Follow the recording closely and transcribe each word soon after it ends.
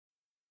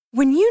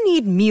When you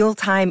need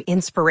mealtime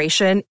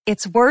inspiration,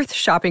 it's worth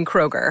shopping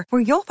Kroger,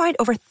 where you'll find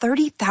over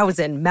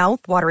 30,000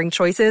 mouth-watering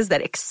choices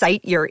that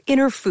excite your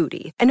inner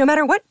foodie. And no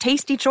matter what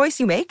tasty choice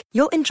you make,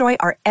 you'll enjoy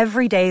our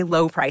everyday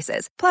low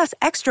prices, plus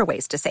extra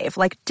ways to save,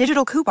 like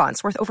digital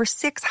coupons worth over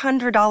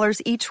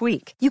 $600 each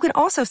week. You can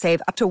also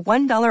save up to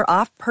 $1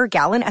 off per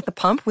gallon at the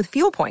pump with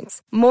fuel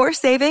points. More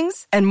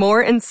savings and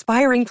more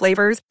inspiring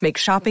flavors make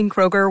shopping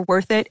Kroger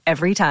worth it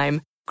every time.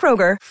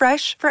 Kroger,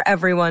 fresh for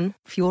everyone.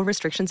 Fuel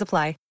restrictions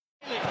apply.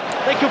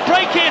 They could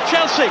break here,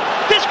 Chelsea.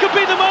 This could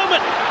be the moment.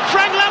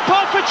 Frank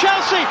Lampard for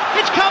Chelsea.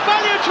 It's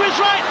Carvalho to his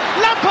right.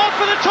 Lampard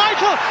for the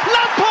title.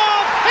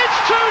 Lampard! It's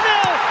 2-0.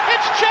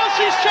 It's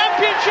Chelsea's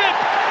championship.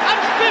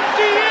 And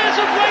 50 years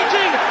of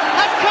waiting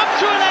have come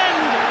to an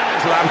end.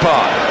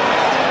 Lampard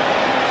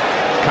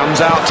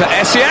comes out to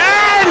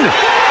Essien.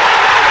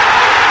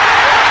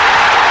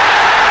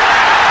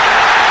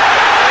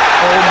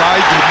 Oh my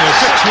goodness.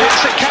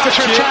 Classic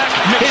counter-attack.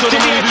 Here's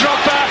Didier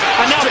Drogba.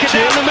 And now get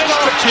down the middle.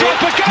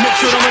 Drogba goes.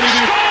 Scores.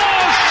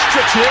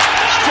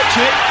 Stretch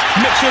it.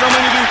 Make sure I'm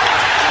going to do.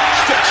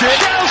 Stretch it.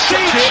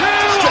 Chelsea 2.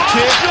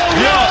 Arsenal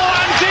 0.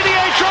 And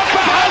Didier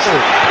Drogba has.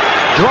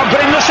 Drogba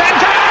in the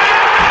centre.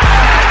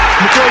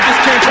 McCoy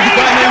just came from the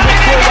guy named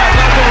Rick Forward.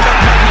 Now going back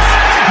madness.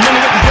 None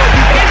of it can go.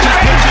 Make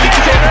sure you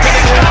get it.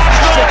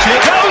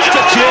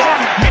 Stretch it.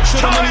 Make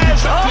sure I'm going to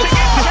do.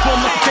 This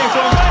one must have came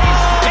from.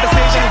 If I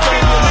say that it's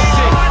going to be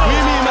amazing. What do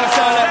you mean, man? I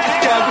sound like this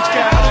guy. Which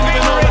guy? I don't even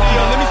know what he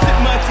on. Let me sip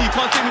my tea.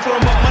 Can't take me for a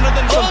month. Man, I've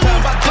done some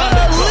time.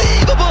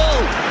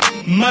 Unbelievable.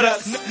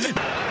 Maras.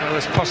 Well,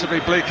 as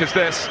possibly bleak as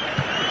this.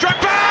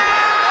 Drogba!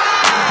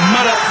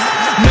 Maras.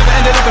 Never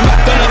ended up in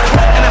McDonald's.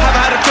 And I haven't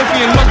had a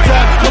trophy in a long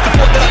time. Not the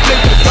fault that I played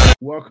for the Gunners.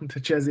 Welcome to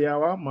Chessy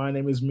Hour. My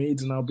name is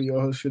Meads and I'll be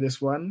your host for this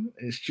one.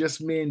 It's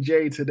just me and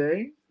Jay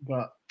today,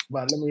 but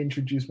let me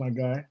introduce my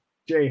guy.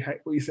 Jay,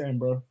 what are you saying,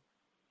 bro?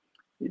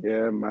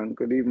 Yeah, man.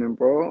 Good evening,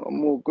 bro.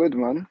 I'm all good,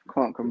 man.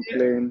 Can't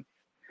complain.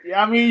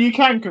 Yeah, I mean, you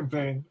can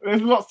complain.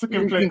 There's lots to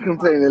complain. You can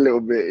complain a little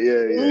bit,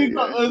 yeah.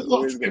 There's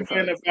lots to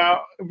complain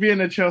about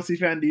being a Chelsea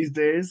fan these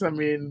days. I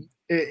mean,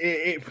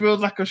 it feels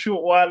like a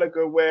short while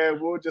ago where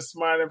we were just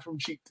smiling from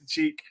cheek to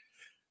cheek.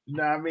 You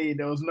know what I mean?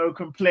 There was no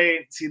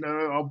complaints. You know,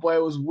 our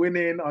boy was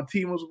winning. Our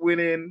team was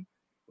winning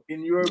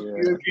in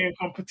European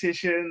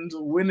competitions,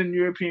 winning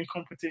European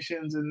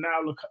competitions. And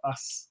now look at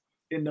us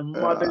in the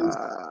mudders.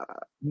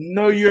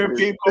 No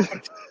European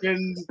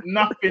competitions,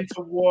 nothing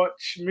to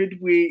watch.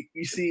 Midweek,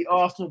 you see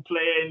Arsenal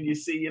playing, you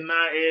see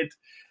United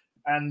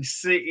and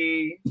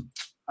City.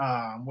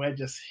 We're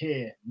just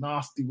here.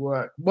 Nasty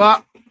work.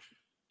 But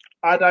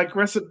I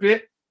digress a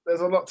bit.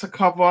 There's a lot to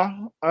cover.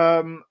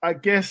 I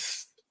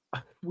guess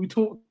we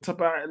talked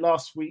about it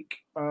last week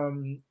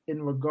in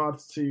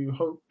regards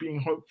to being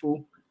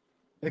hopeful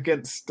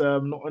against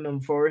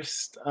Nottingham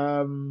Forest.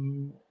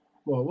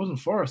 Well, it wasn't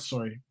Forest,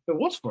 sorry. It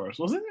was Forest,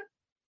 wasn't it?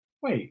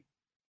 Wait.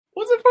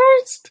 Was it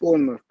Forest?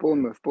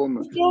 Bournemouth.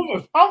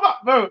 I'm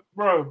like,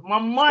 bro, my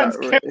mind's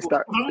kettled. It's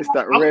that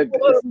red.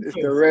 It's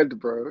the red,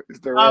 bro. It's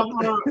the red.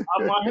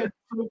 My head's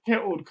so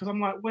kettled because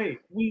I'm like, wait,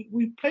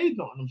 we played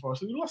Nottingham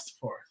Forest. We lost to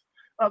Forest.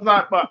 I was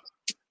like, but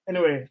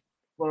anyway,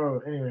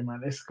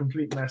 man, it's a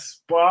complete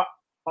mess. But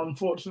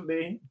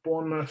unfortunately,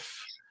 Bournemouth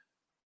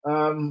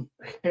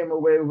came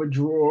away with a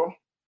draw.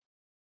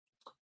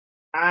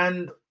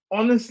 And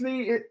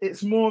honestly,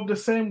 it's more of the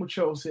same with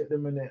Chelsea at the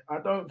minute. I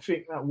don't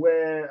think that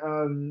we're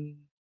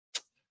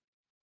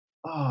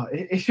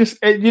it's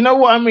just, you know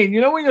what I mean?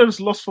 You know when you're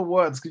just lost for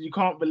words because you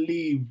can't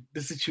believe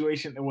the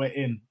situation that we're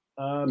in.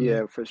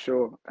 Yeah, for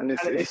sure. And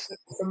it's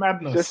a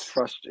madness.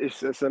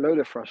 It's a load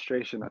of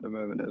frustration at the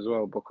moment as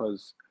well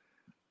because,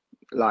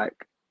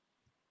 like,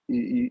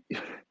 you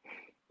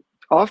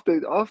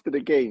after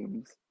the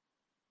games,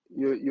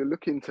 you're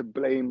looking to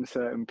blame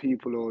certain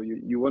people or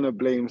you want to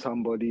blame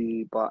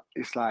somebody, but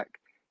it's like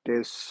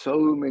there's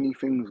so many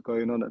things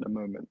going on at the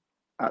moment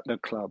at the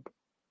club.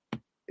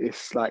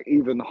 It's like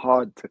even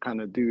hard to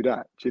kind of do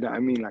that. Do you know what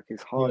I mean? Like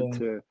it's hard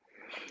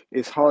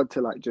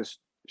to like just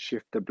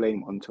shift the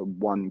blame onto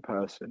one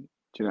person.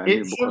 Do you know what I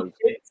mean? Because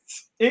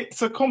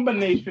it's a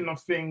combination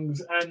of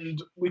things,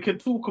 and we could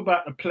talk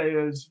about the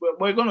players.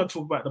 We're going to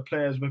talk about the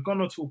players. We're going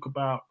to talk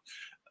about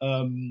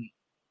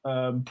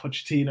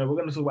Pochettino. We're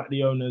going to talk about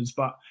the owners,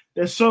 but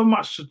there's so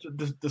much to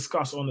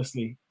discuss,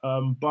 honestly.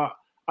 But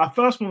I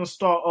first want to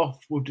start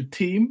off with the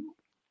team.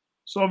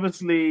 So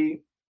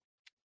obviously,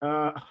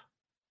 I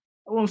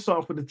want to start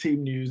off with the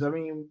team news. I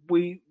mean,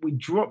 we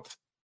dropped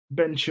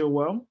Ben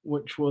Chilwell,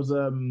 which was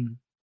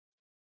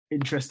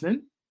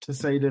interesting to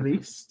say the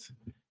least.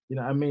 You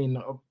know what I mean?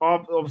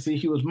 Obviously,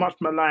 he was much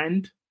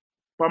maligned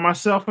by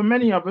myself and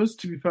many others,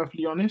 to be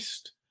perfectly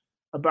honest,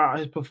 about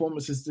his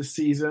performances this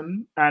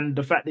season, and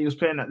the fact that he was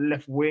playing at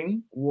left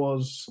wing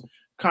was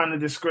kind of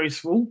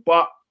disgraceful.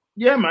 But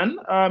yeah, man,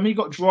 he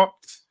got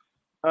dropped.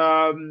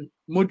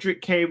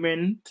 Mudryk came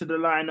in to the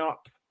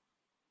lineup,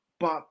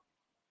 but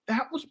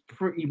that was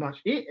pretty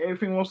much it.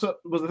 Everything was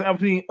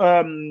everything.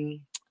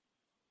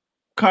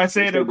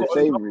 Caicedo got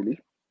a knock. Really.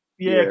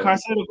 Yeah,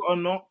 Caicedo got a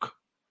knock.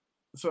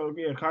 So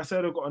yeah,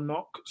 Caicedo got a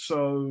knock.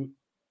 So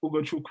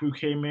Ugochukwu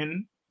came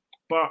in.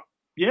 But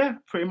yeah,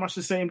 pretty much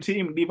the same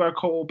team. Levi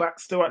Cole back,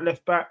 still at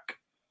left back.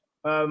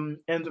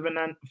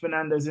 Enzo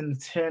Fernandez in the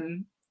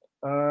 10.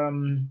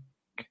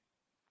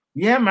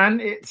 Yeah, man,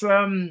 it's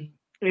how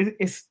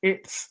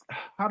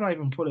do I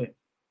even put it?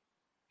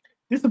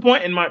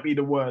 Disappointing might be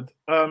the word.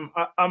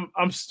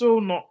 I'm still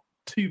not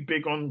too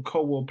big on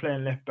Colwell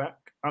playing left back.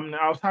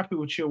 I was happy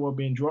with Chilwell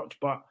being dropped,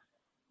 but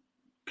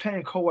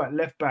playing Colwell at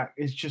left back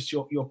is just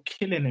you're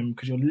killing him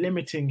because you're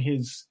limiting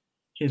his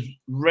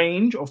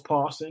range of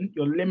passing.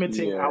 You're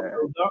limiting our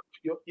build up.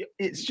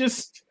 It's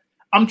just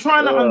I'm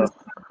trying to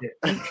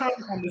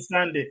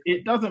understand it.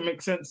 It doesn't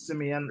make sense to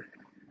me, and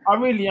I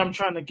really am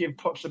trying to give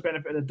Poch the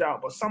benefit of the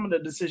doubt. But some of the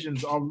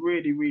decisions are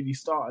really, really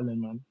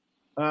startling, man.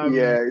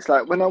 It's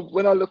like when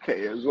I look at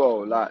it as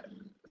well,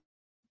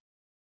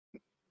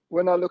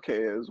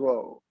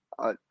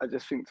 I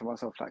just think to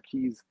myself like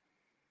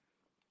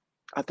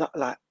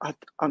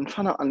I'm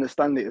trying to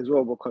understand it as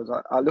well because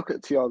I look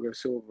at Thiago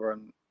Silva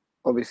and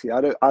obviously I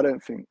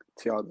don't think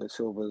Thiago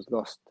Silva's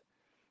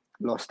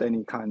lost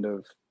any kind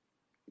of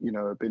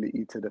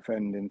ability to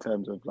defend in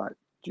terms of like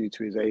due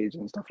to his age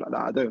and stuff like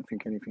that. I don't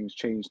think anything's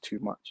changed too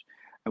much.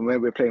 And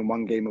when we're playing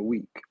one game a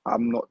week,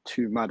 I'm not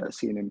too mad at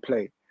seeing him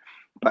play.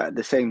 But at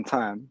the same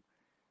time,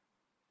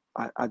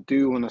 I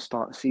do want to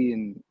start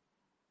seeing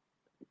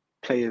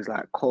players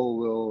like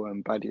Colwell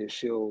and Badia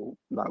Shield,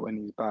 like when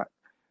he's back.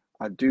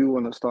 I do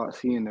want to start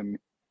seeing them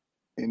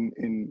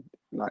in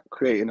like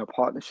creating a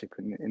partnership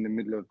in the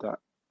middle of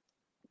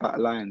that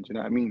line. Do you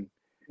know what I mean?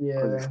 Yeah.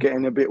 Because it's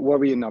getting a bit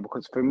worrying now.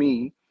 Because for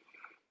me,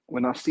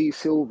 when I see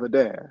Silva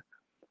there,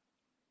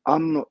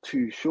 I'm not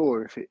too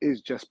sure if it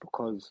is just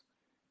because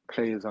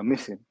players are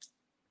missing.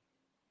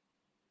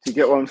 Do you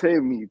get what I'm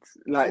saying, Meads?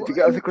 Like, do you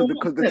get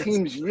because the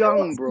team's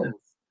young, bro.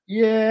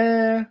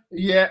 Yeah.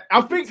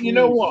 I think you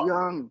know what.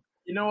 Young.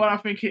 You know what I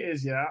think it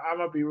is. Yeah, I'm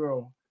gonna be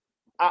real.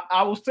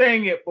 I was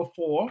saying it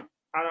before,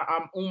 and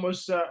I'm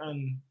almost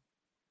certain.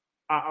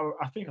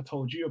 I think I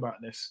told you about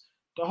this.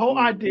 The whole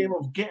idea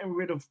of getting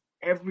rid of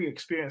every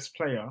experienced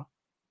player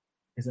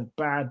is a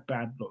bad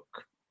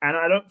look, and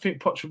I don't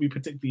think Poch will be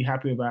particularly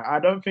happy about it. I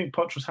don't think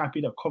Poch was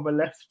happy that Cover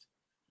left.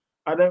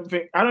 I don't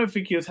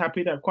think he was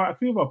happy that quite a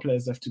few of our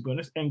players left, to be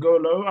honest.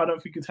 N'Golo, I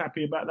don't think he's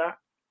happy about that.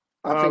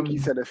 I think he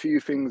said a few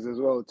things as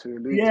well to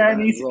allude to that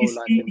and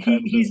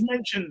he's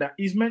mentioned that.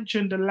 He's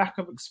mentioned the lack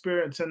of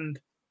experience and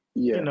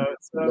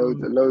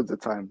loads of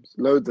times,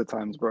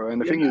 bro.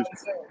 And the thing is,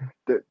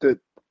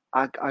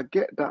 I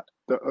get that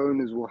the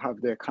owners will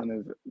have their kind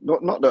of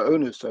not the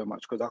owners so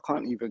much because I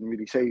can't even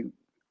really say.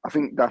 I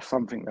think that's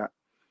something that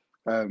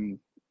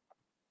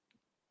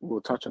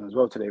we'll touch on as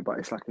well today. But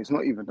it's like it's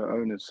not even the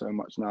owners so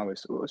much now.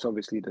 It's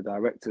obviously the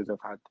directors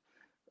have had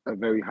a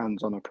very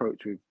hands-on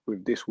approach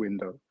with this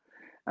window,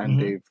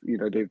 and they've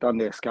done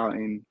their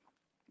scouting.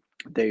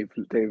 They've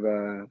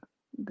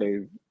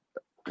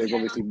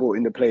obviously brought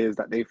in the players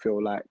that they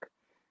feel like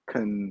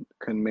can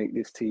make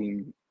this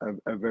team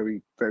a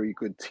very, very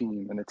good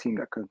team and a team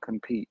that can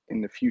compete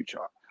in the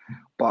future.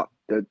 But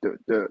the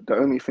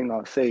only thing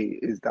I'll say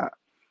is that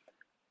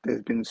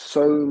there's been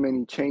so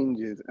many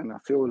changes, and I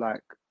feel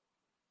like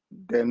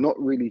they're not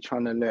really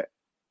trying to let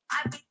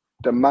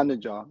the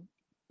manager,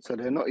 so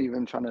they're not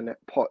even trying to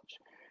let Poch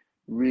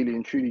really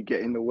and truly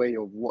get in the way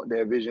of what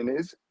their vision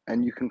is.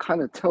 And you can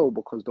kind of tell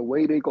because the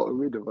way they got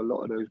rid of a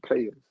lot of those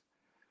players,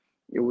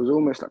 it was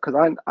almost like,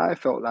 because I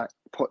felt like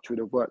Poch would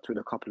have worked with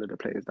a couple of the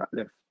players that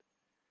left.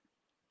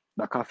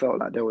 Like I felt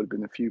like there would have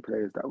been a few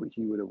players that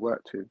he would have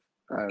worked with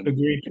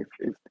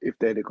if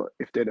they'd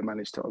have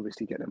managed to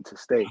obviously get them to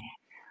stay.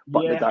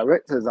 But the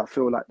directors, I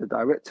feel like the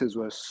directors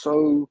were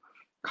so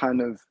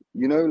kind of,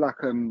 like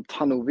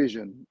tunnel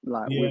vision,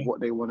 with what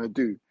they want to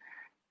do.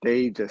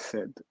 They just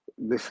said,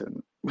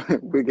 listen,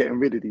 we're getting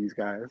rid of these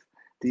guys.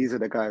 These are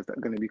the guys that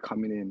are going to be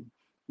coming in.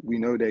 We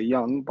know they're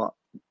young, but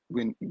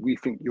we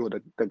think you're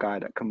the guy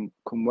that can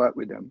work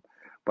with them.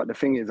 But the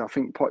thing is, I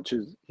think Poch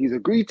he's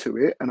agreed to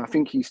it, and I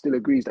think he still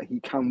agrees that he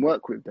can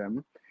work with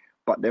them.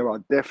 But there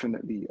are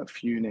definitely a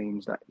few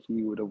names that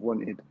he would have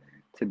wanted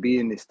to be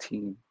in this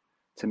team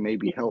to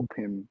maybe help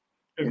him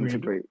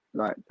integrate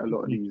like a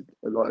lot of these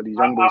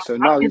young boys. So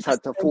now he's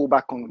had to fall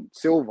back on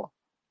Silva.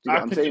 Do you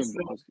get what I'm saying?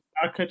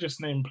 I could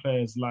just name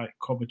players like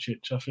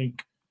Kovacic. I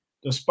think,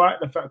 despite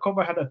the fact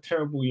Kova had a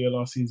terrible year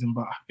last season,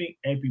 but I think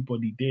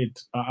everybody did.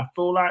 I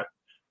feel like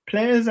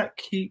players that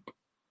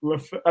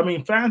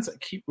fans that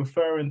keep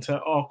referring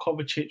to,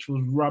 Kovacic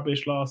was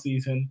rubbish last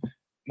season,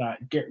 like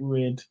get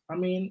rid. I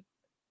mean,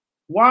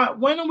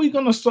 when are we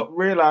going to stop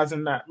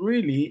realising that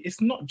really it's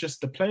not just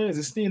the players,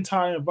 it's the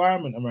entire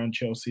environment around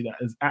Chelsea that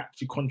is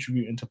actually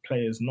contributing to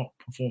players not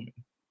performing?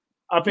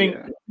 I think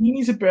you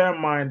need to bear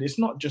in mind it's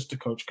not just the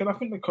coach, because I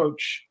think the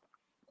coach,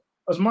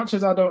 as much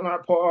as I don't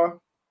like Potter,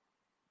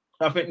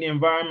 I think the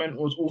environment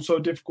was also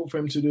difficult for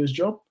him to do his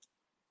job.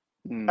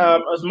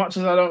 As much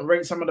as I don't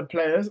rate some of the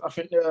players, I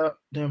think the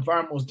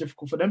environment was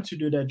difficult for them to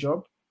do their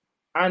job.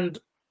 And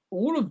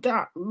all of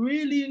that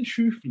really and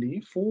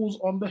truthfully falls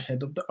on the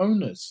head of the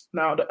owners.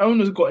 Now, the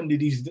owners got into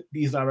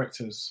these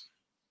directors,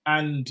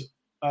 and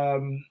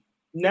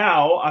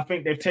Now I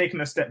think they've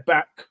taken a step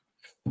back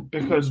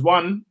because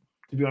one,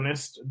 to be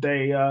honest,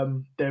 they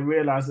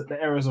realised that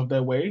the errors of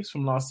their ways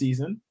from last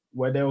season,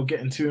 where they were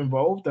getting too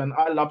involved, and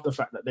I love the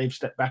fact that they've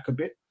stepped back a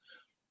bit,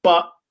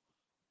 but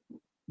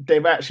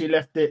they've actually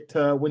left it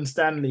to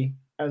Winstanley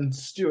and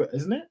Stewart,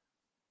 isn't it?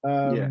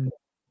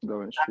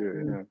 Lawrence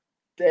Stewart.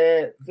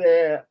 Yeah,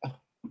 they're.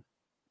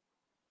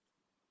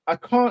 I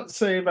can't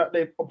say that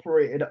they've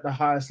operated at the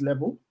highest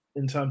level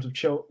in terms of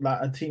like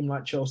a team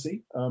like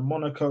Chelsea.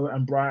 Monaco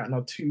and Brighton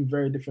are two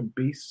very different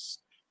beasts.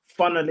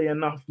 Funnily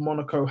enough,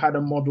 Monaco had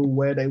a model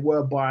where they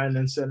were buying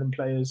and selling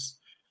players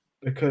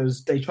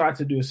because they tried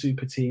to do a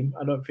super team.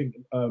 I don't think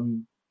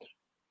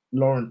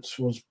Lawrence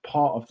was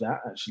part of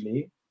that,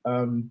 actually.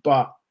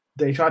 But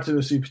they tried to do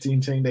a super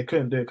team thing. They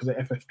couldn't do it because of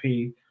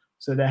FFP.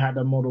 So they had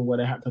a model where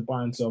they had to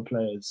buy and sell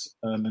players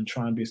and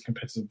try and be as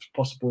competitive as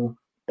possible.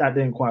 That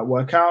didn't quite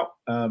work out.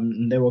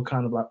 And they were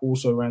kind of like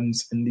also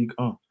runs in League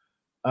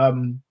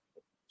 1.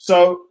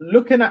 So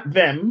looking at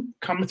them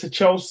coming to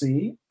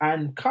Chelsea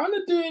and kind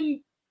of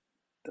doing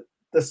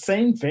the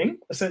same thing,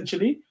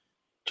 essentially,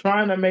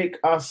 trying to make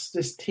us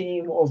this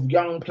team of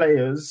young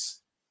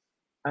players,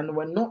 and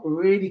we're not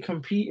really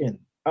competing.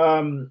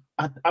 I'm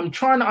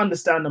trying to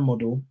understand the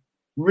model,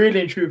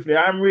 really and truthfully.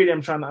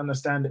 I'm trying to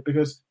understand it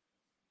because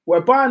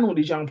we're buying all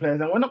these young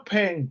players and we're not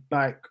paying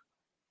we're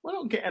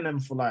not getting them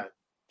for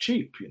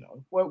cheap.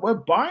 We're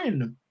buying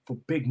them for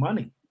big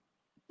money.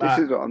 This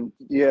is what I'm.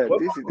 Yeah,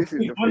 this is the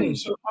thing.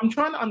 So I'm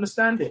trying to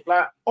understand it.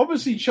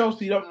 Obviously,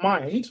 Chelsea don't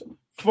mind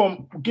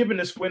from giving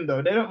this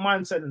window. They don't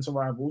mind selling to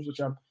rivals,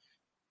 which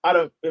I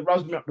don't. It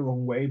rubs me up the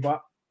wrong way.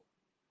 But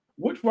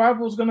which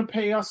rival's going to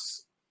pay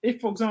us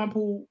if, for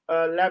example,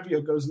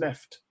 Lavia goes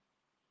left?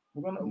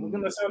 We're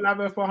gonna sell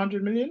Lavia for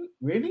 100 million?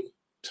 Really?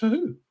 To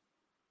who?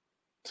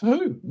 To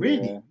who?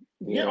 Really?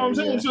 You know what I'm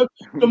saying? So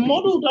the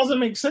model doesn't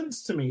make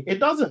sense to me. It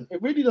doesn't.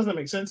 It really doesn't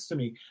make sense to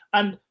me.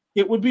 And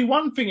it would be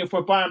one thing if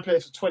we're buying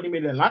players for 20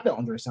 million, like the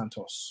Andre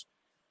Santos.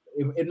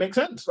 It makes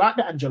sense, like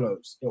the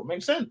Angelos. It would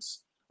make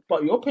sense.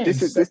 But you're paying.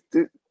 This is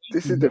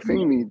the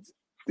thing, Meads.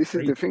 This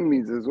is the thing,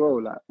 Meads, as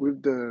well. Like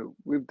with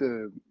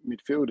the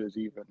midfielders,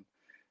 even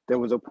there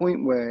was a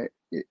point where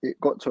it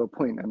got to a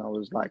point, and I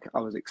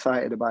was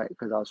excited about it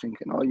because I was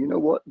thinking, oh, you know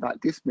what?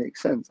 This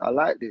makes sense. I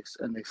like this,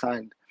 and they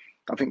signed.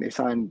 I think they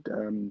signed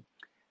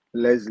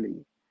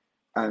Leslie.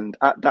 And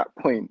at that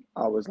point,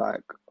 I was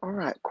like, all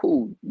right,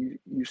 cool.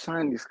 You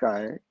signed this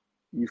guy.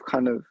 You've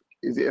kind of,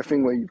 is it a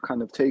thing where you've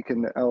kind of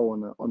taken the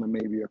L on a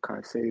maybe a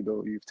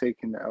Caicedo, you've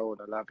taken the L on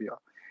a Lavia,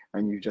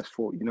 and you just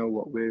thought, you know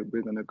what, we're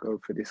going to go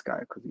for this guy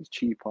because he's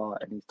cheaper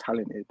and he's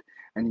talented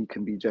and he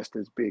can be just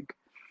as big.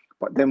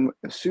 But then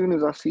as soon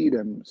as I see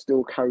them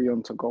still carry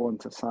on to go on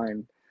to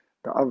sign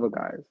the other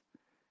guys,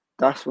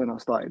 that's when I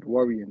started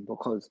worrying,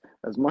 because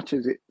as much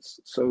as it's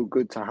so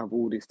good to have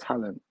all this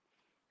talent,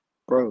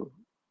 bro,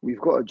 we've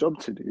got a job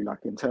to do,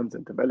 in terms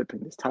of developing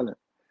this talent.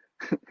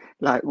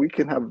 We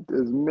can have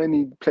as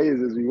many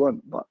players as we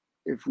want, but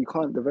if we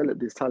can't develop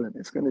this talent,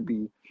 it's going to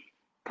be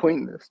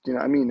pointless. Do you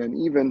know what I mean? And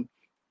even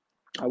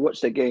I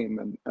watched the game,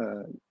 and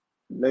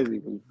Leslie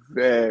was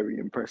very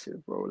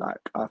impressive, bro.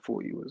 I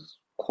thought he was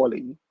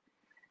quality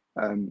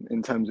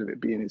in terms of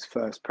it being his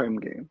first Prem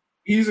game.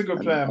 He's a good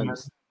player, man.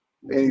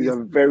 And he's a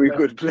very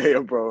good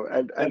player, bro.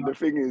 And the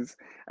thing is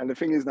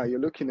now you're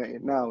looking at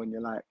it now and you're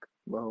like,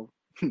 well,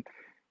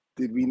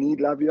 did we need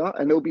Lavia?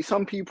 And there'll be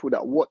some people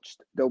that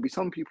watched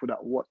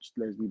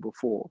Leslie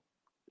before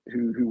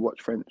who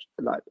watched French,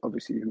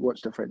 obviously who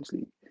watched the French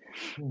league.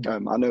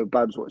 I know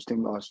Babs watched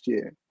him last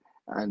year,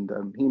 and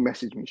he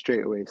messaged me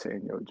straight away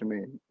saying, yo,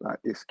 Jermaine,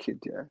 this kid,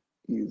 yeah,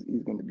 he's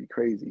going to be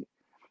crazy.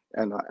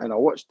 And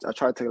I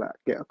tried to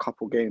get a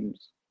couple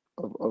games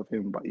of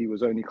him, but he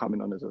was only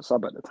coming on as a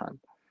sub at the time.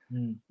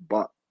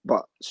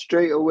 But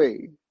straight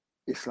away,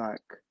 it's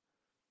like,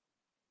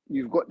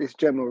 you've got this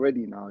gem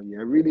already now, yeah.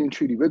 Really and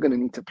truly, we're going to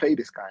need to play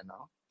this guy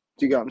now.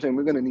 Do you get what I'm saying?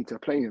 We're going to need to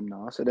play him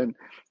now. So then,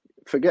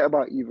 forget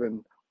about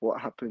even what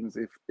happens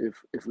if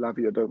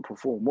Lavia don't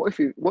perform.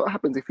 What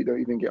happens if you don't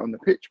even get on the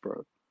pitch,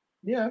 bro?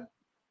 Yeah.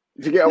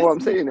 Do you get what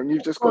I'm saying? And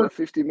you've just got a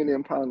 £50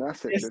 million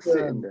asset just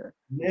sitting there.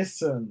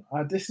 Listen,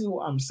 this is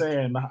what I'm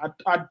saying.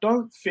 I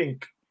don't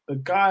think the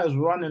guys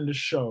running the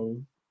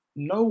show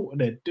know what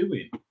they're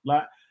doing.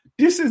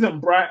 This isn't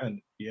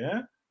Brighton,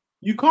 yeah?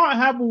 You can't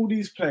have all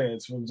these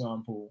players, for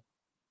example,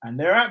 and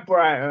they're at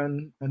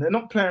Brighton and they're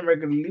not playing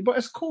regularly, but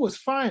it's cool, it's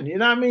fine. You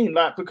know what I mean?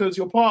 Because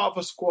you're part of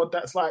a squad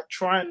that's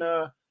trying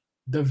to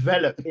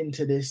develop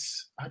into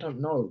this, I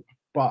don't know,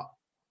 but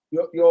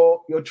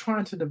you're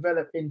trying to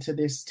develop into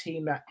this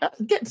team that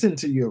gets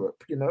into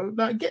Europe,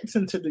 gets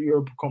into the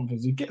Europa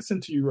Conference, it gets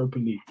into Europa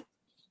League.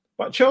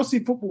 But Chelsea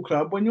Football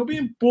Club, when you're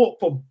being bought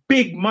for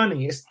big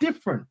money, it's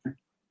different.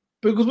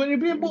 Because when you're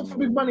being bought for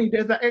big money,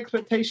 there's that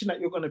expectation that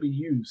you're going to be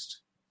used.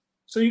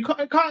 So it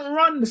can't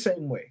run the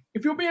same way.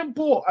 If you're being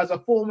bought as a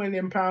 £4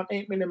 million,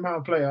 £8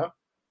 million player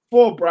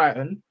for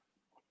Brighton,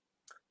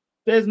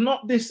 there's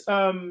not this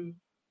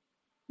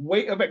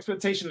weight of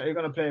expectation that you're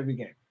going to play every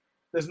game.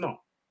 There's not.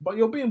 But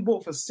you're being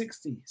bought for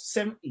 60,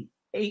 70,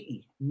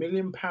 £80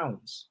 million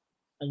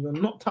and you're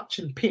not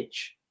touching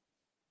pitch,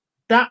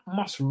 that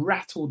must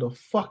rattle the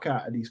fuck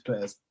out of these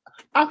players.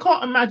 I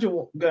can't imagine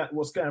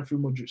what's going through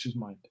Modric's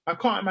mind. I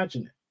can't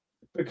imagine it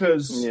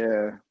because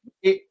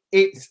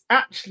it's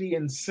actually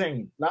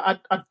insane. Like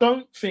I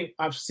don't think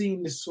I've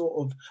seen this sort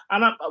of,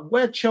 and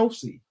we're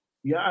Chelsea,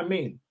 you know what I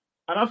mean?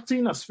 And I've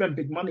seen us spend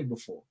big money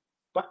before,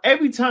 but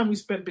every time we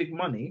spend big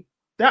money,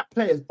 that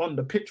player's on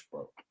the pitch,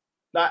 bro.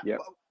 Like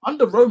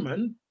under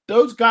Roman,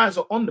 those guys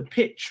are on the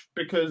pitch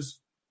because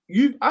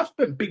I've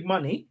spent big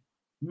money,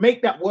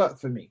 make that work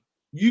for me.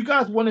 You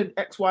guys wanted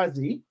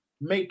XYZ,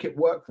 make it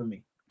work for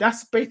me.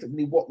 That's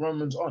basically what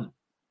Roman's on.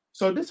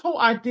 So this whole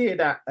idea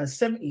that a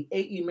 70,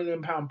 80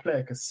 million pound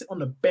player can sit on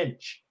the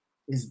bench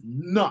is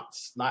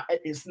nuts. Like,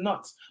 it's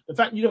nuts. The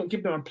fact you don't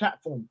give them a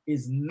platform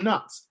is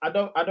nuts. I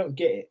don't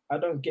get it. I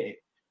don't get it.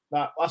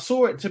 Like, I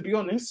saw it, to be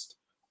honest,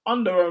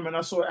 under Roman.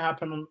 I saw it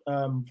happen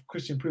on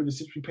Christian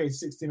Pulisic. We paid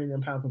 £60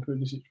 million for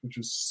Pulisic, which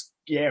was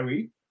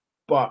scary.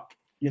 But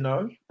you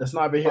know, that's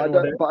neither here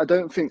nor there. But I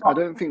don't think we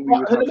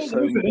would have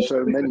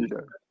so many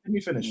though. Let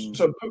me finish.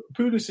 So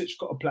Pulisic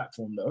got a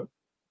platform though.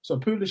 So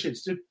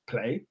Pulisic did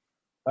play,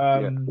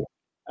 and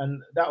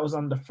that was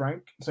under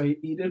Frank. So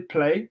he did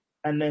play,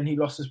 and then he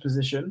lost his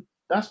position.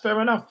 That's fair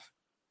enough,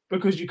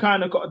 because you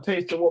kind of got a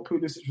taste of what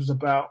Pulisic was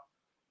about.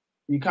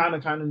 You kind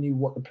of knew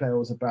what the player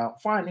was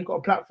about. Fine, he got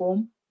a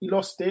platform. He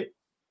lost it.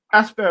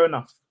 That's fair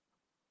enough.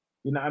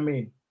 You know what I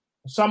mean?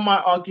 Some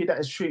might argue that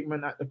his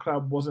treatment at the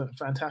club wasn't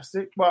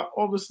fantastic, but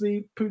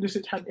obviously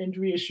Pulisic had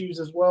injury issues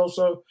as well.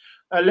 So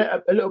a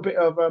little bit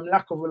of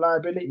lack of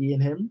reliability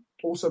in him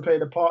also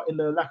played a part in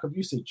the lack of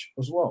usage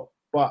as well.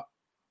 But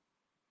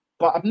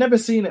I've never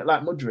seen it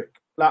like Mudryk.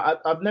 Like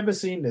I've never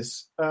seen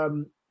this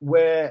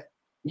where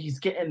he's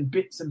getting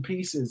bits and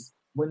pieces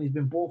when he's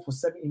been bought for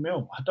 70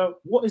 mil.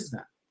 What is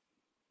that?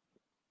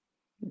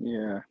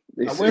 Yeah.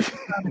 Like, where's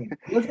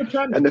the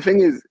planning? And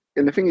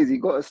the thing is, he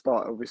got a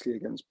start obviously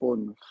against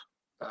Bournemouth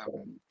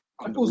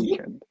on the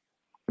weekend,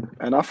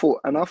 and I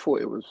thought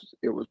it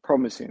was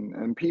promising.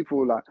 And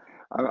people like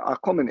I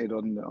commented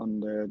on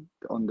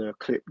the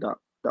clip that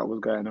was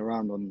going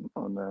around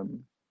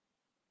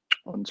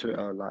on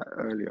Twitter like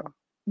earlier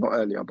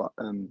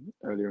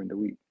in the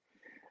week,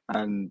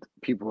 and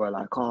people were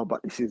like, "Oh,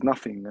 but this is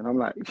nothing," and I'm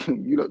like,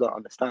 "You lot don't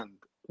understand.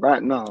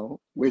 Right now,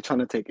 we're trying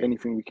to take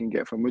anything we can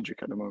get from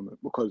Mudryk at the moment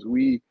because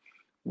we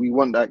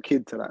want that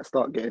kid to like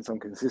start getting some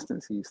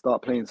consistency,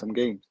 start playing some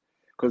games,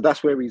 because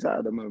that's where he's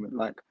at the moment.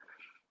 Like,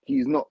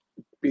 he's not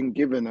been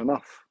given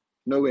enough,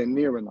 nowhere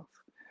near enough.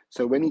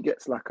 So when he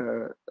gets like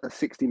a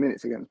 60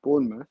 minutes against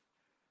Bournemouth,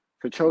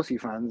 for Chelsea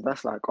fans,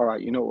 that's like, all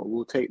right, you know what,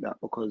 we'll take that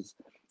because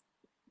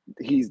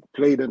he's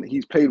played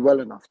well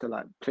enough to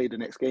like play the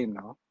next game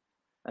now.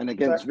 And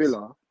against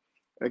Villa,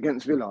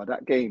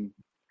 that game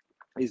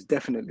is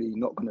definitely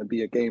not going to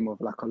be a game of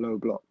like a low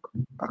block.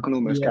 I can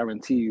almost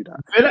guarantee you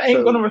that. Villa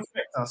ain't going to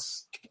respect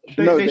us.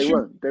 They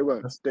won't. They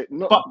won't. But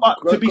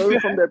to be fair,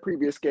 from their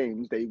previous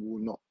games, they will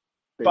not.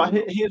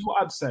 Here's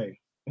what I'd say.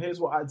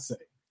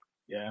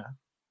 Yeah,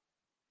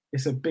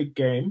 it's a big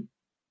game.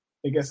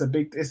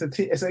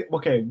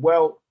 Okay.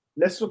 Well,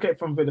 let's look at it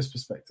from Villa's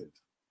perspective,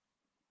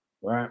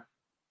 right?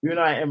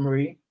 Unai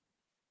Emery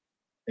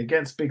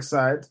against big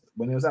sides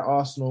when he was at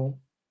Arsenal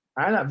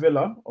and at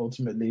Villa,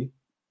 ultimately.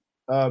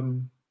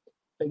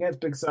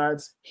 Against big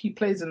sides, he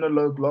plays in the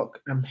low block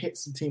and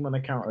hits the team on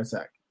a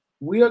counter-attack.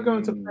 We are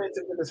going to play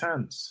into Villa's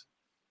hands.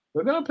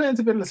 We're going to play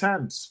into Villa's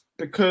hands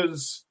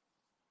because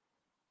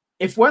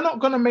if we're not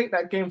going to make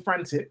that game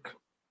frantic,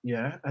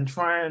 and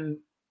try and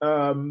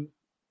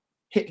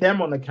hit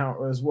them on the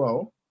counter as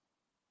well,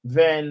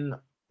 then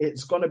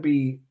it's going to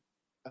be,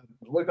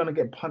 we're going to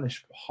get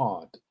punished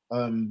hard,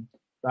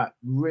 like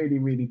really,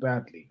 really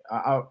badly.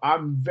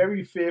 I'm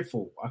very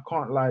fearful. I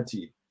can't lie to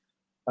you.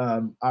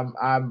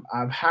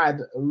 I've had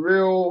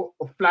real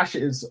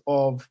flashes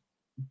of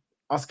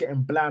us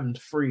getting blamed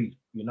free.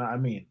 You know what I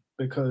mean?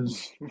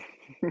 Because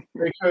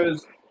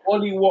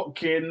Ollie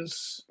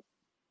Watkins,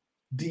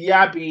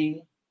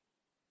 Diaby,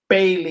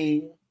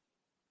 Bailey,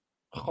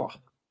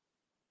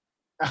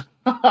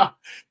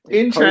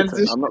 in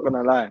transition. I'm not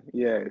gonna lie.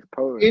 Yeah, it's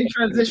potent. In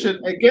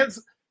transition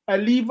against a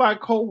Levi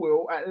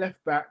Colwill at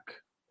left back.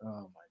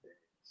 Oh my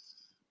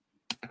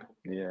days.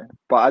 Yeah,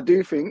 but I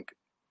do think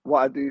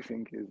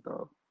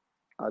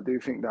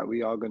that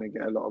we are going to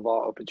get a lot of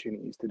our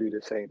opportunities to do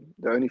the same.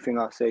 The only thing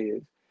I say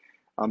is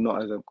I'm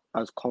not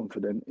as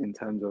confident in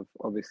terms of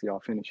obviously our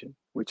finishing,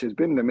 which has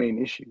been the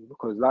main issue,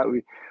 because like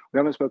we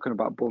haven't spoken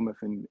about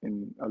Bournemouth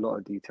in a lot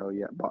of detail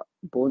yet, but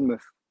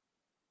Bournemouth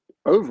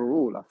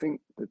overall, I think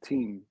the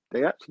team,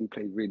 they actually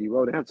played really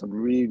well. They had some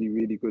really,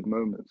 really good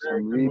moments,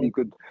 some really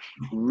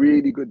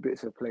good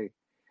bits of play.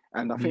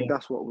 And I think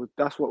that's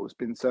what's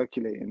been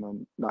circulating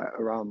on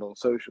around on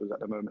socials at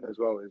the moment as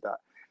well, is that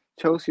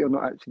Chelsea are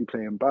not actually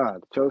playing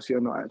bad. Chelsea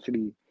are not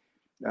actually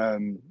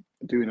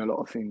doing a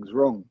lot of things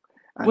wrong.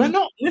 And we're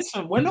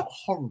not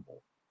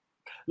horrible.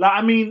 Like,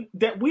 I mean,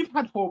 we've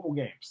had horrible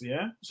games,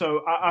 yeah?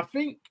 So I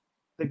think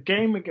the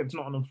game against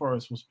Nottingham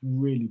Forest was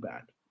really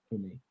bad. for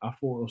me. I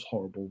thought it was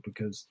horrible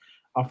because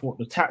I thought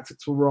the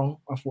tactics were wrong.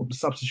 I thought the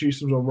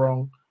substitutions were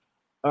wrong.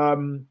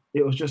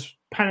 It was just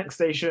panic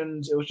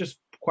stations. It was just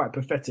quite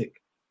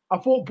pathetic. I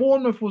thought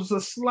Bournemouth was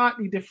a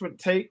slightly different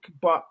take,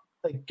 but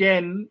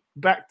again,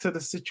 back to the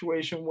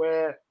situation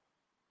where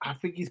I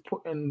think he's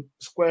putting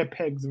square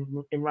pegs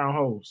in round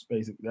holes,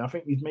 basically. I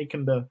think he's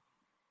making the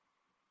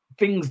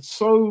things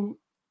so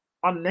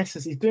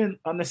unnecessary. He's doing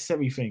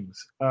unnecessary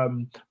things.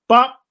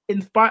 But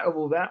in spite of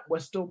all that, we're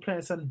still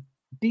playing some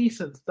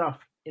decent stuff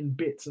in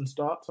bits and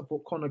starts. I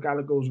thought Conor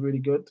Gallagher was really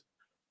good.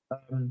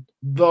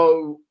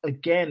 Though,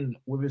 again,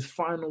 with his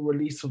final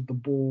release of the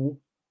ball,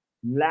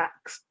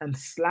 lax and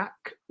slack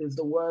is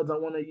the words I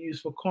want to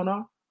use for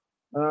Conor.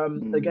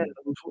 Again,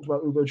 we talked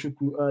about Ugo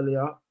Chukwu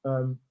earlier.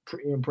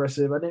 Pretty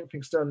impressive. I didn't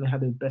think Sterling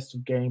had his best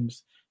of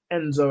games.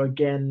 Enzo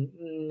again,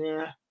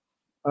 yeah.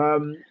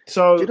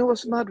 So do you know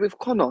what's mad with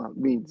Conor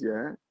means?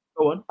 Yeah,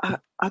 go on.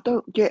 I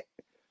don't get,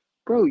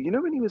 bro. You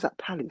know when he was at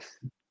Palace,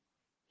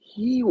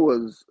 he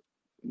was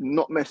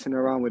not messing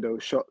around with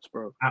those shots,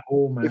 bro. At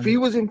all, man. If he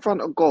was in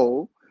front of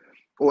goal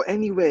or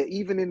anywhere,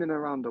 even in and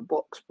around the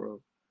box,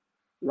 bro,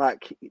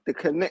 like the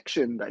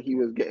connection that he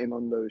was getting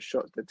on those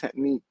shots, the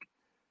technique,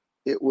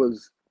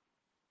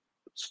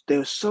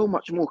 there's so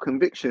much more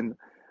conviction.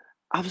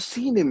 I've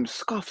seen him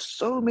scuff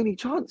so many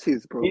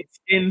chances, bro. It's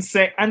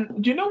insane.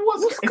 And do you know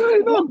what's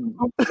going on?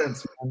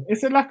 Confidence, man.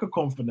 It's a lack of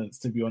confidence,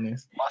 to be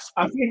honest.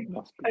 I think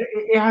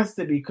it has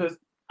to be because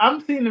I'm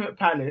seeing him at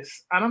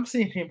Palace and I'm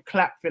seeing him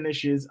clap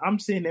finishes. I'm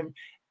seeing him.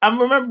 And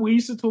remember, we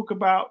used to talk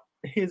about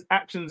his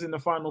actions in the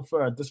final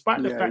third,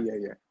 despite the fact that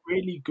he's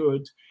really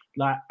good,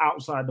 like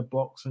outside the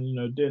box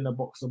and, doing the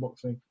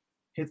box-to-box thing.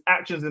 His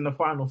actions in the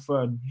final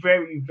third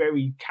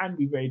can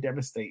be very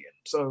devastating.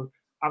 So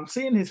I'm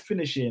seeing his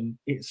finishing,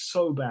 it's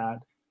so bad.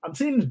 I'm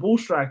seeing his ball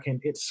striking,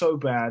 it's so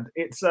bad.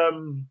 It's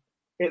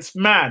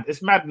mad.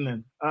 It's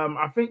maddening.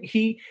 I think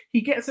he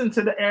gets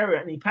into the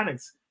area and he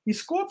panics. He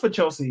scored for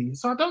Chelsea,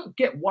 so I don't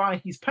get why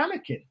he's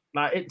panicking.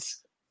 Like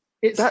it's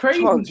that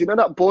crazy. Chance,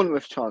 that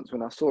Bournemouth chance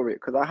when I saw it,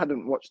 because I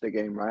hadn't watched the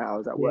game, right? I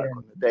was at work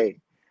on the day,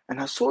 and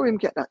I saw him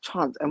get that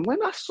chance. And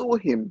when I saw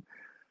him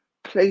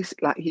place,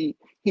 like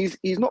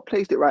he's not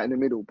placed it right in the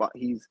middle, but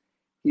he's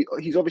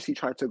obviously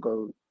tried to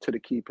go to the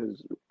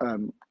keeper's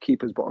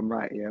bottom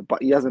right,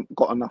 but he hasn't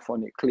got enough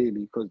on it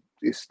clearly because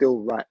it's still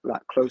right,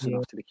 like close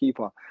enough to the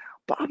keeper.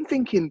 But I'm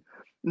thinking,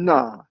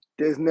 nah,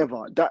 there's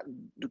never that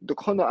the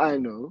Conor I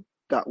know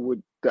that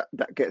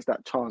gets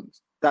that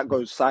chance that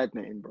goes side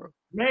netting, bro.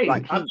 Mate,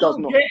 like he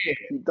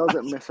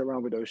doesn't mess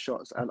around with those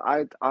shots, and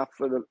I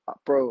feel,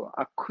 bro,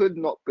 I could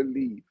not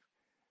believe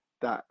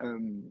that.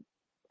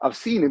 I've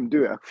seen him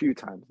do it a few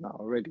times now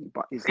already,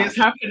 but it's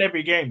happened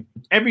every game.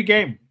 Every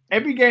game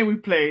we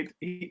played,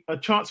 a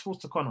chance falls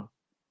to Conor.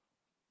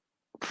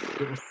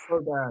 It was so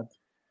bad.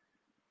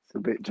 It's a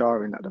bit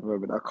jarring at the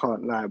moment, I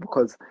can't lie,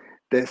 because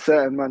there's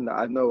certain men that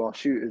I know are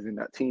shooters in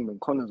that team, and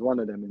Connor's one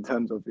of them in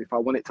terms of if I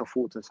want it to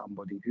fall to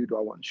somebody, who do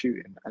I want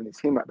shooting? And it's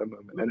him at the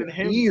moment. And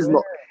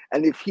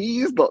if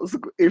he's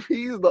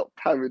not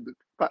parrying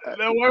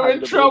then we're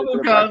in trouble,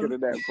 guys.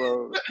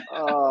 Bro.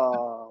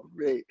 Oh,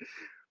 mate.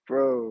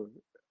 Bro.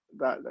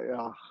 That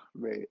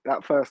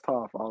first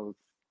half, I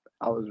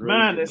was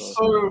man, raging, it's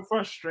so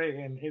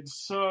frustrating. It's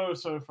so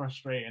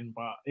frustrating,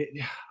 but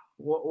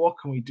what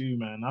can we do,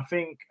 man? I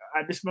think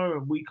at this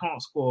moment we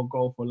can't score a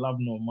goal for love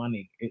nor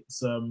money.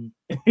 It's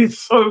it's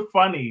so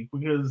funny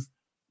because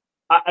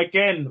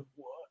again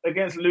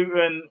against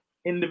Luton,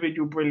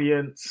 individual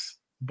brilliance,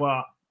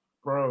 but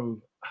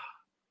bro,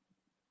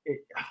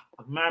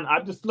 man, I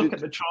just look at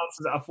the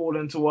chances that are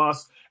falling to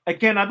us.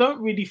 Again, I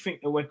don't really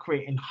think that we're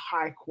creating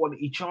high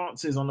quality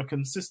chances on a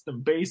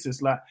consistent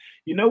basis. Like,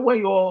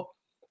 where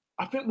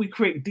I think we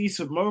create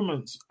decent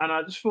moments, and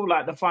I just feel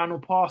like the final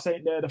pass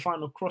ain't there, the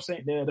final cross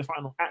ain't there, the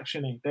final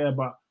action ain't there.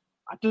 But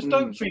I just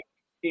don't think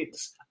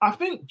I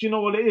think, do you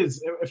know what it is,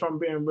 if I'm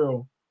being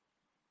real?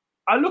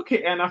 I look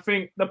at it and I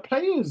think the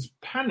players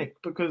panic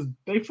because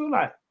they feel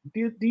like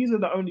these are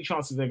the only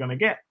chances they're going to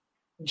get.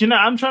 Do you know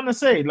what I'm trying to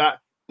say? Like,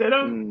 they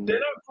don't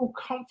feel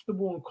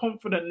comfortable and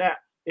confident that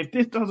if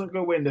this doesn't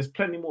go in, there's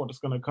plenty more that's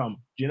going to come.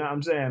 Do you know what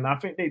I'm saying? I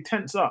think they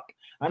tense up.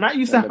 And that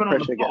used to happen on the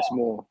Potter. Gets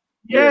more.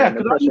 Yeah,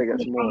 the pressure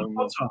gets more and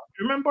more.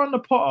 Remember on the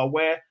Potter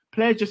where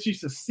players just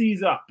used to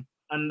seize up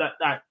and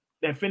that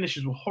their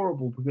finishes were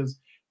horrible because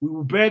we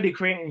were barely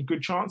creating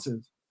good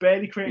chances,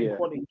 barely creating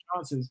quality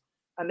chances,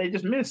 and they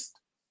just missed.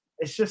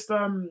 It's just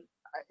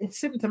it's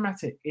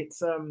symptomatic.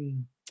 It's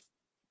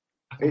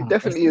It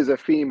definitely is a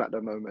theme at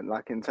the moment,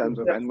 like in terms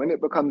of, and when it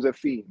becomes a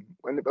theme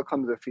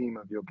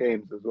of your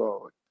games as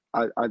well,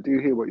 I do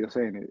hear what you're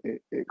saying.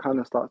 It kind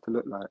of starts to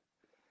look like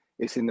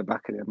it's in the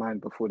back of their mind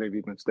before they've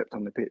even stepped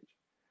on the pitch,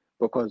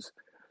 because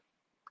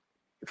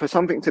for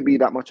something to be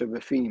that much of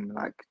a theme,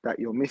 like that,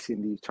 you're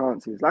missing these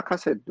chances. Like I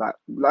said, like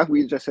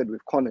we just said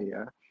with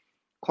Conor,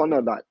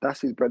 Conor, like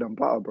that's his bread and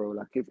butter, bro.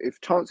 Like if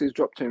chances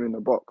dropped to him in the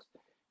box,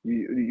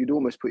 you'd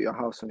almost put your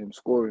house on him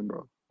scoring,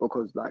 bro,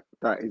 because like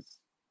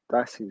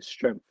that's his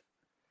strength.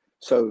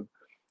 So,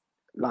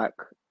 like,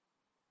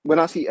 when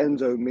I see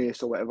Enzo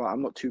miss or whatever,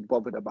 I'm not too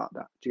bothered about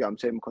that. Do you get what I'm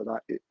saying? Because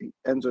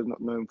Enzo's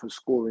not known for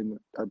scoring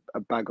a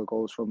bag of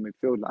goals from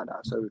midfield like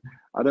that. So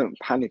I don't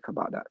panic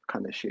about that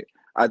kind of shit.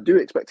 I do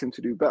expect him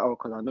to do better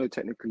because I know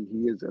technically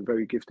he is a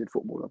very gifted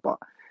footballer, but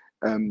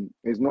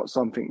it's not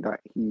something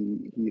that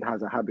he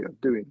has a habit of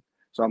doing.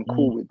 So I'm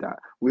cool with that.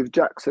 With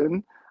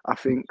Jackson, I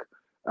think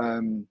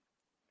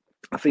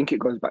it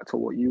goes back to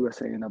what you were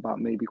saying about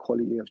maybe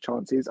quality of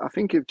chances. I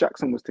think if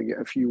Jackson was to get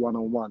a few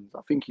one-on-ones,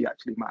 I think he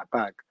actually might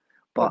bag.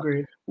 But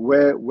Agreed.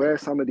 where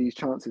some of these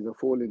chances are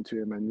falling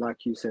to him, and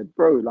like you said,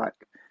 bro, like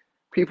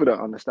people don't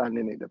understand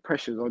in it. The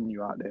pressure's on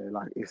you out there.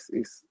 Like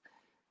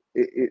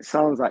it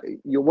sounds like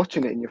you're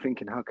watching it and you're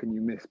thinking, how can you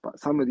miss? But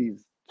some of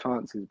these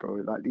chances,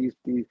 bro, like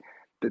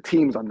the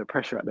team's under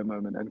pressure at the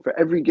moment, and for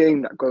every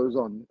game that goes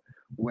on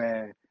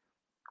where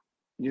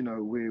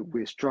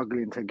we're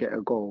struggling to get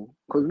a goal,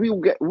 because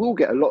we'll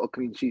get a lot of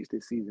clean sheets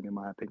this season, in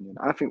my opinion.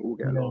 I think we'll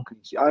get a lot of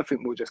clean sheets. I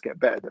think we'll just get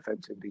better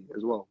defensively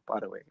as well. By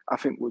the way, I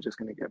think we're just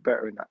going to get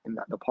better in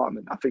that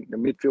department. I think the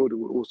midfielder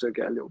will also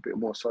get a little bit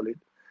more solid.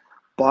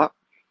 But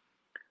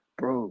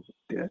bro,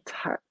 the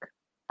attack,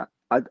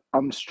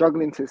 I'm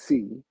struggling to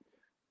see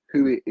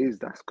who it is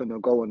that's going to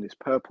go on this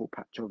purple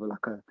patch over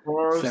like a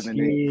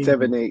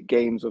seven, eight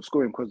games of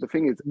scoring. Because the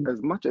thing is,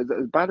 as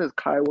bad as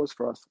Kai was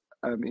for us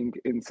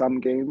in some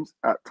games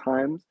at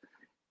times,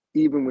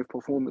 even with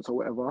performance or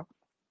whatever,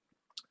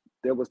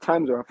 there was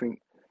times where I think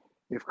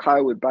if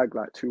Kai would bag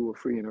like 2 or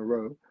 3 in a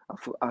row,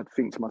 I'd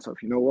think to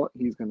myself, you know what,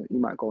 he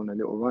might go on a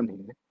little run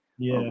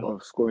here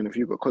of scoring a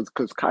few goals,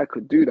 because Kai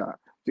could do that.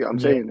 You know what I'm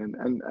saying?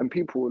 And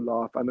people will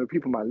laugh. I know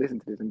people might listen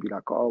to this and be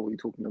like, oh, what are you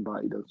talking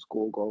about? He doesn't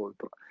score goals.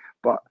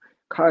 But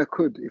Kai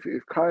could,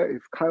 if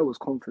Kai was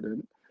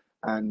confident,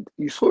 and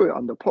you saw it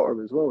under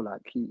Potter as well.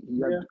 Like he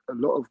had a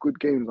lot of good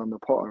games under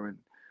Potter, and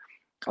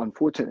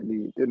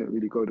unfortunately it didn't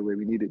really go the way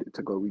we needed it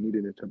to go. We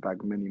needed it to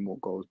bag many more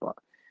goals. But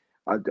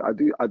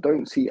I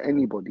don't see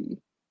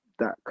anybody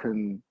that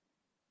can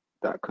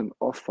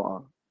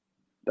offer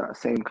that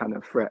same kind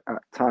of threat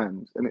at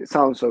times. And it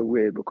sounds so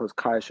weird because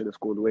Kai should have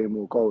scored way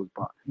more goals,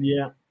 but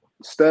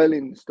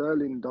Sterling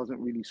doesn't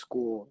really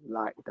score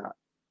like that.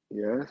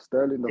 Yeah,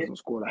 Sterling doesn't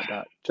score like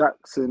that.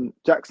 Jackson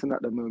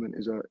at the moment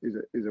is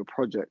a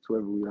project,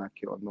 whether we like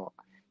it or not.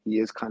 He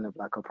is kind of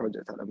like a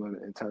project at the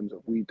moment in terms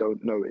of we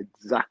don't know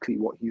exactly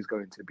what he's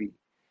going to be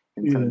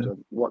in terms of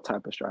what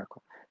type of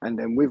striker. And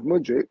then with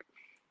Mudryk,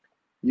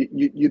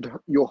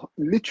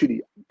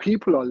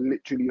 people are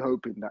literally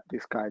hoping that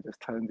this guy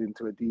just turns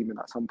into a demon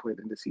at some point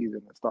in the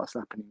season and starts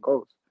slapping in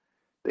goals.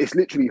 It's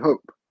literally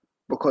hope,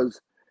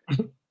 because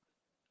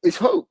it's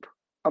hope.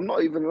 I'm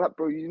not even like,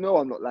 bro,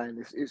 I'm not lying.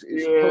 It's hope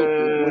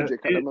with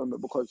Mudryk at the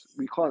moment, because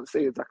we can't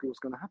say exactly what's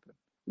going to happen.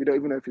 We don't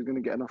even know if he's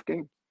going to get enough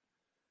games.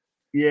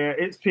 Yeah,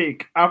 it's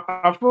peak.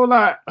 I feel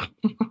like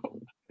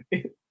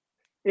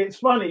it's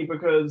funny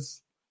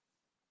because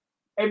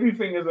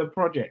everything is a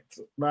project,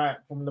 right?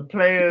 From the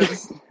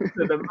players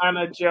to the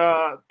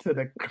manager to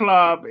the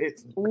club,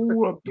 it's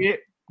all a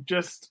bit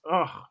just,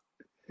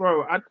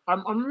 bro.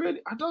 I'm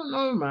really, I don't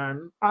know,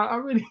 man. I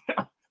really,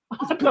 I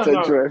don't Potential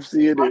know.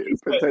 FC,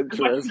 innit?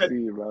 Potential FC,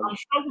 man. I'm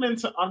struggling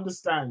to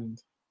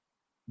understand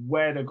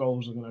where the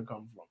goals are going to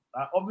come from.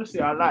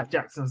 Obviously, I like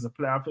Jackson as a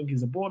player. I think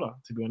he's a baller,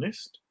 to be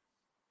honest.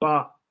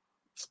 But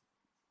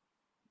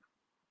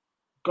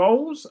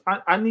goals,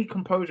 I need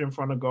composure in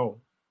front of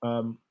goal.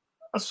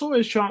 I saw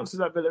his chances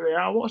at Villarreal.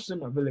 I watched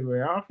him at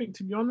Villarreal. I think,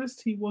 to be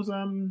honest, he was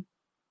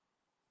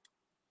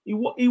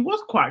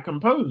quite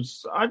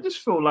composed. I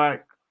just feel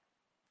like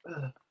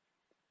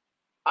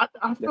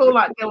I feel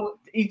like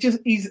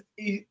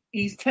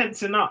he's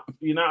tensing up.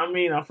 You know what I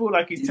mean? I feel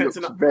like he's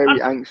tensing up.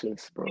 Very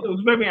anxious, bro. He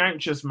was very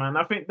anxious, man.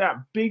 I think that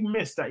big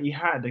miss that he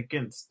had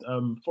against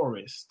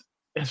Forest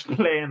is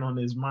playing on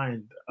his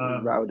mind.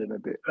 Rattled him a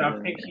bit. I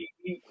think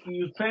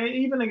he was playing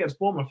even against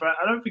Bournemouth.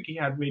 I don't think he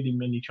had really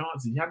many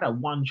chances. He had that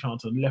one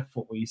chance on left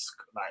foot where he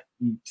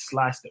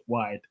sliced it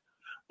wide,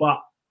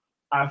 but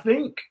I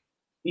think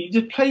he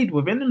just played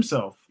within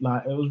himself.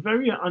 Like, it was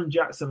very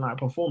un-Jackson-like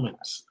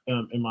performance,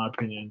 in my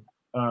opinion.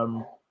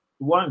 It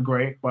wasn't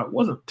great, but it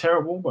wasn't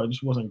terrible, but it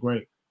just wasn't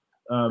great.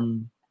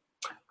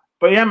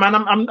 But yeah, man,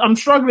 I'm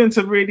struggling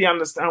to really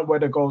understand where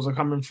the goals are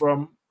coming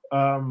from.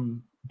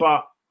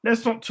 But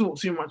let's not talk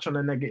too much on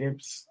the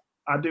negatives.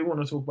 I do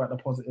want to talk about the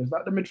positives,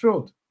 like the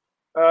midfield.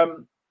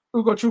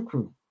 Ugo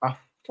Chukwu, I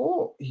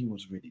thought he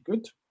was really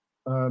good.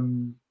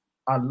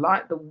 I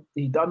like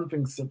he done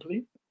things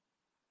simply.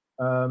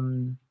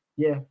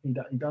 He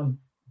done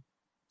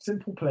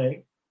simple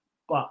play,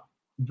 but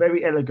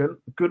very elegant,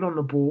 good on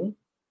the ball,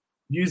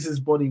 uses his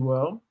body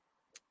well.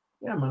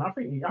 Yeah, man, I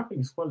think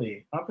he's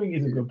quality. I think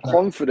he's a good player.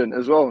 Confident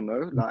as well,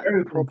 no? Like,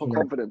 proper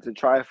confident to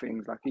try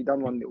things. Like, he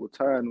done one little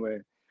turn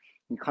where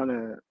he kind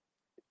of,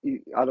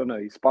 I don't know,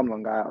 he spun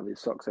one guy out of his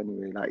socks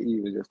anyway. Like,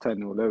 he was just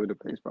turning all over the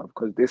place, bro.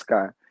 Because this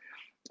guy,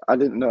 I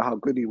didn't know how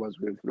good he was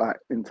with, like,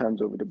 in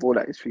terms of the ball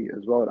at his feet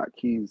as well. Like,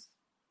 he's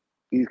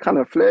kind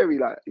of flary.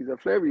 Like, he's a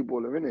flary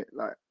baller, innit?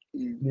 Like,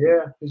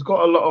 he's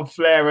got a lot of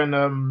flair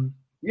and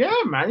Yeah,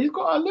 man, he's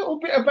got a little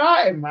bit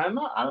about him, man.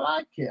 I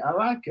like it. I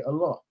like it a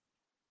lot.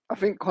 I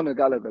think Conor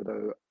Gallagher,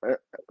 though,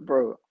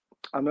 bro.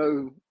 I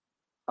know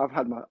I've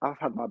had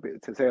my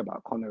bit to say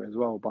about Conor as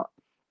well, but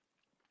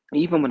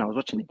even when I was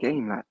watching the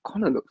game, like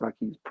Conor looks like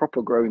he's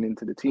proper growing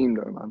into the team,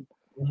 though, man.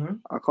 Mm-hmm.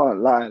 I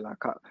can't lie,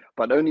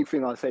 but the only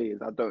thing I say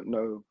is I don't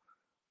know,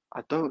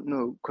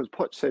 because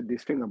Poch said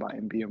this thing about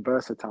him being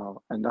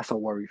versatile, and that's a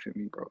worry for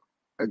me, bro.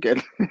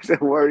 Again, it's a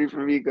worry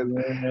for me because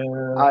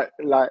Yeah, I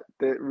like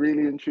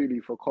really and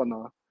truly for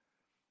Conor.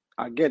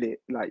 I get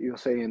it. Like you're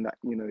saying that,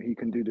 he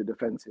can do the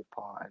defensive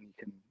part and he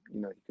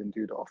can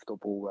do the off the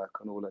ball work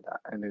and all of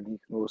that. And then he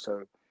can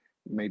also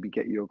maybe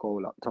get you a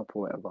goal up top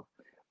or whatever.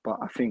 But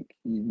I think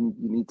you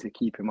need to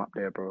keep him up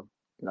there, bro.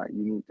 Like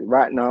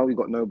right now we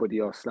got nobody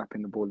else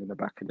slapping the ball in the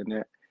back of the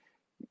net.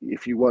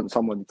 If you want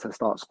someone to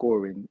start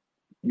scoring,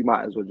 you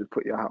might as well just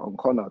put your hat on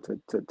Conor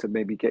to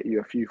maybe get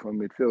you a few from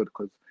midfield,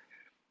 because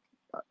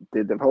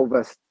the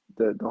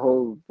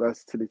whole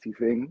versatility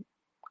thing,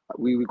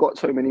 we got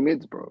so many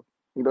mids, bro.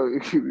 We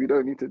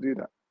don't need to do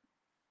that.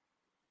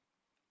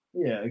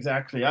 yeah,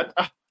 exactly.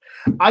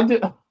 I do.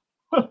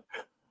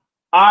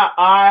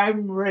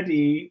 I'm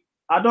ready.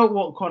 I don't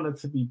want Connor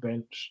to be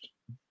benched,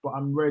 but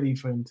I'm ready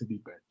for him to be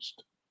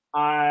benched.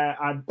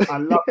 I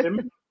love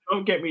him.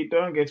 Don't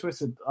get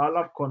twisted. I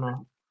love Connor,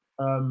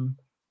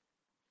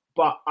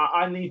 but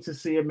I need to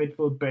see a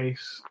midfield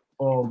base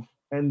of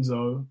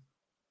Enzo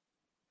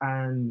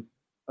and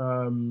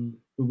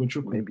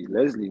Ugochukwu. Maybe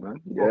Leslie, man.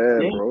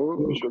 Yeah, Yeah, bro.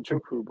 Ugochukwu.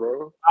 Ugochukwu,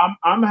 bro.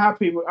 I'm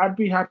happy. I'd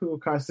be happy with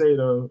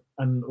Caicedo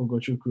and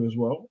Ugochukwu as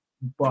well,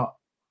 but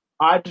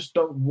I just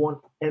don't want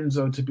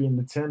Enzo to be in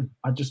the 10.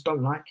 I just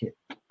don't like it.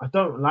 I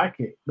don't like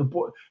it. The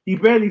ball, he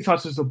barely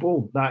touches the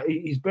ball. Like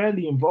he's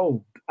barely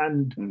involved.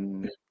 And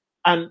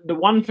the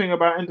one thing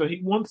about Enzo,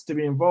 he wants to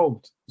be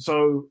involved.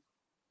 So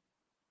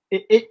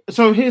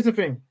so here's the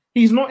thing.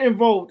 He's not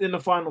involved in the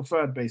final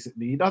third,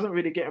 basically. He doesn't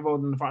really get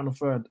involved in the final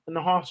third. In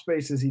the half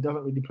spaces, he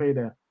doesn't really play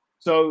there.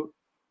 So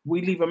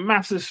we leave a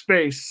massive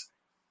space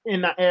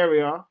in that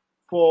area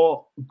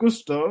for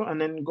Gusto,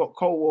 and then got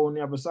Colwell on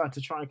the other side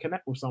to try and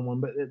connect with someone.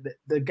 But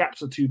the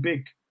gaps are too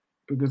big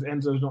because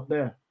Enzo's not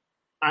there.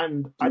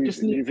 And Do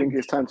you think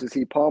it's time to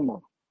see Palmer?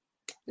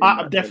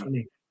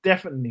 Definitely.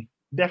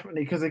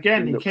 Because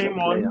again, he came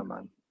player,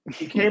 man.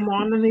 He came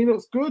on and he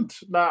looks good.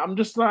 Like I'm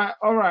just like,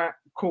 all right,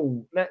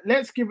 cool.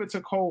 Let's give it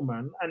to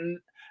Coleman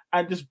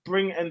and just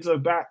bring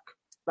Enzo back.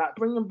 Like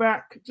bring him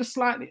back just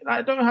slightly.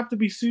 Like don't have to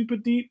be super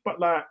deep, but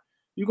like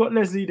you got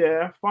Leslie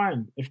there,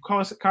 fine. If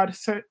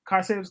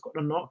Caicedo's got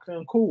the knock,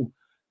 then cool.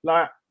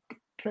 Like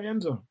play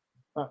Enzo.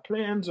 Like play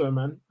Enzo,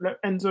 man.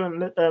 Let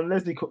Enzo and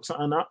Leslie cook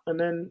something up, and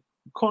then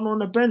Connor on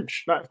the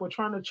bench. Like if we're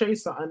trying to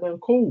chase that, and then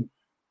cool.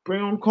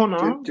 Bring on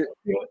Connor. Do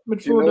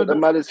you know what the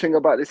maddest thing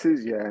about this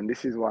is, yeah, and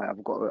this is why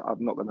I'm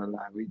not gonna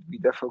lie, we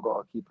definitely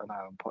got to keep an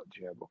eye on Poch,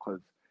 yeah, because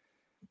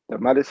the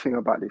maddest thing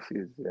about this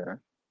is, yeah,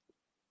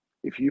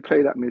 if you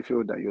play that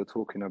midfield that you're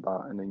talking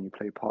about and then you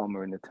play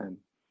Palmer in the 10,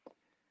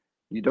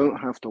 you don't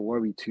have to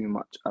worry too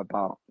much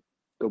about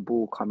the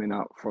ball coming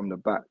out from the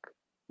back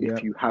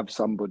if you have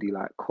somebody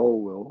like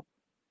Colwell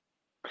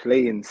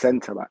playing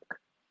centre back.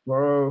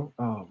 Bro,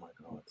 oh my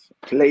God.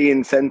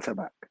 Playing centre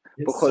back.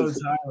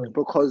 Because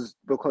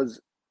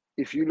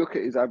if you look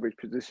at his average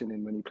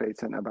positioning when he played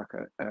centre back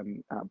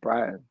at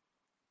Brighton,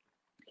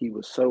 he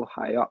was so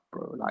high up,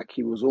 bro. Like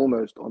he was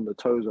almost on the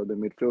toes of the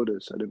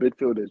midfielders. So the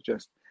midfielders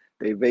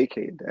they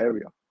vacated the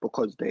area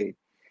because they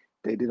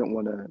didn't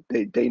want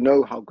to. They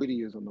know how good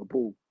he is on the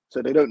ball,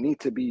 so they don't need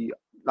to be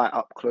like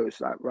up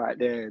close, like right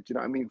there. Do you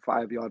know what I mean?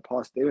 5-yard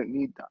pass. They don't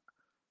need that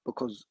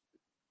because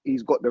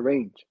he's got the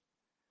range.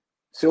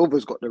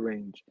 Silva's got the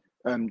range.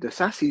 The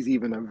Sassy's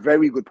even a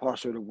very good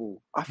passer of the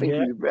ball. I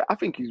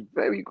think he's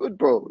very good,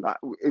 bro. Like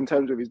in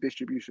terms of his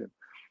distribution.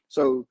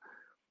 So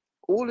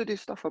all of this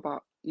stuff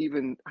about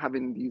even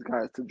having these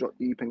guys to drop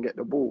deep and get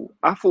the ball,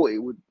 I thought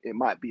it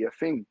might be a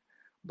thing,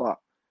 but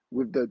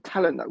with the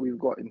talent that we've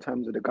got in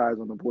terms of the guys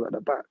on the ball at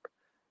the back,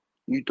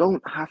 you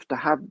don't have to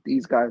have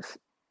these guys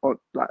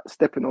like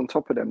stepping on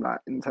top of them, like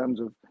in terms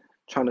of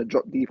trying to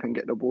drop deep and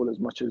get the ball as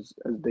much as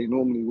they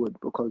normally would,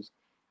 because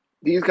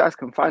these guys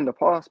can find the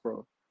pass,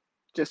 bro.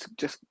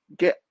 Just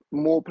get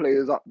more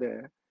players up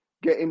there,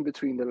 get in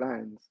between the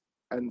lines,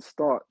 and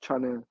start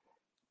trying to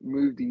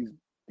move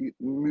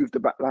the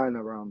back line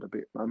around a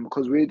bit, man.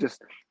 Because we're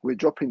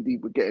dropping deep,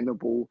 we're getting the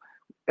ball,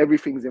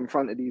 everything's in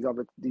front of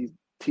these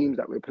teams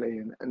that we're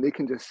playing, and they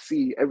can just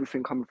see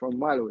everything coming from a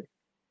mile away.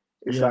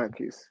 It's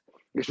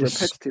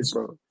repetitive,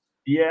 bro.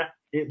 Yeah,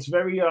 it's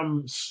very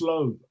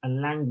slow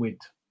and languid,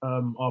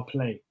 our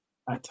play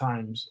at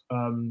times.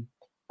 And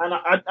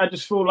I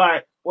just feel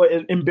like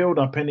in build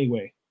up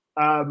anyway.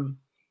 And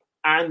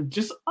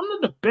just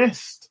under the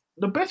best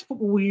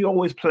football we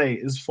always play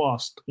is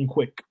fast and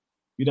quick.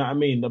 You know what I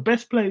mean? The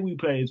best play we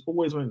play is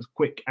always when it's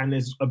quick, and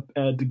there's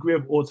a degree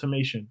of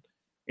automation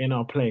in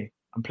our play.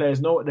 And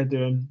players know what they're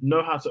doing,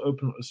 know how to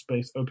open up the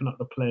space, open up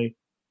the play.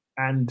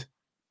 And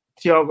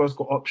Thiago's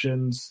got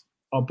options.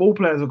 Our ball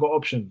players have got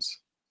options.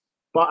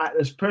 But at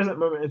this present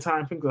moment in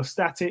time, things are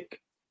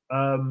static.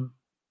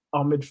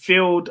 Our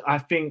midfield, I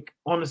think,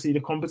 honestly, the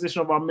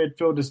composition of our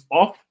midfield is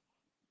off.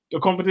 The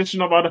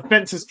composition of our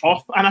defense is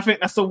off. And I think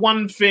that's the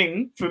one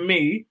thing for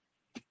me.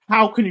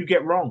 How can you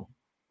get wrong?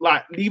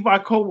 Like, Levi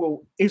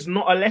Colwill is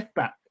not a left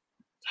back.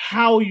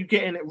 How are you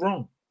getting it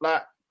wrong?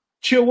 Like,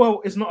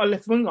 Chilwell is not a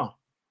left winger.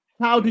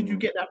 How did you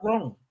get that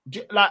wrong?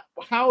 Like,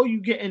 how are you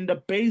getting the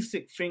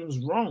basic things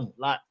wrong?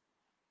 Like,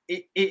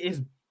 it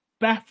is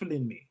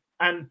baffling me.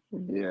 And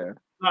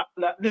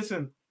like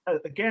listen,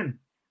 again,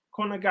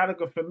 Conor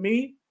Gallagher, for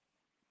me,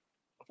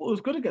 I thought it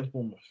was good against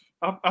Bournemouth.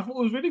 I thought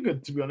it was really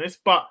good, to be honest.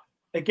 But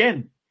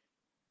again,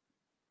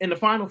 in the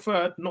final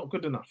third, not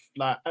good enough.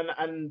 Like,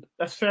 and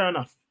that's fair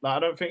enough. Like, I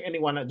don't think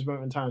anyone at this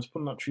moment in time is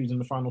pulling up trees in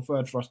the final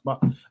third for us.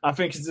 But I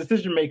think his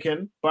decision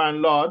making, by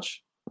and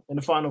large, in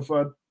the final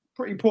third,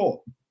 pretty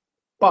poor.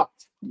 But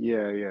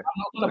I'm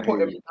not going to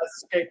put him as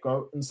a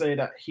scapegoat and say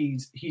that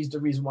he's the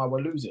reason why we're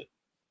losing.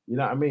 You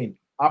know what I mean?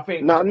 I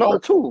think not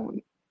at all.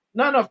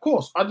 No, of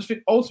course. I just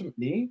think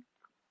ultimately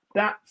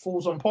that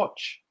falls on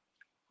Poch.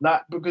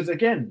 Like, because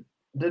again,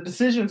 the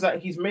decisions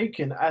that he's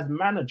making as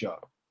manager,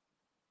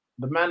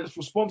 the man that's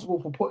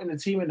responsible for putting the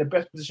team in the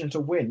best position to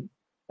win,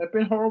 have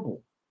been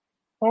horrible.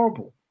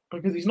 Horrible.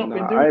 Because he's not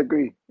been doing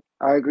it.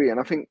 I agree. And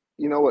I think,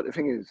 you know what, the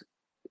thing is,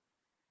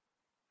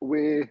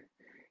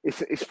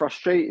 it's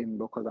frustrating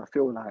because I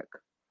feel like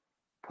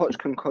Poch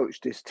can coach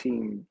this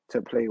team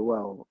to play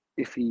well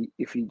if he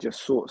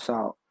just sorts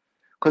out.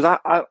 Because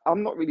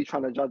I'm not really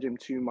trying to judge him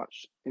too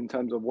much in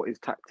terms of what his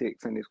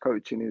tactics and his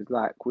coaching is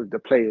like with the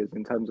players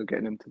in terms of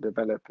getting them to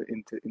develop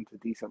into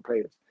decent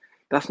players.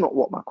 That's not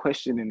what my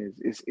questioning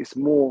is. It's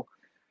more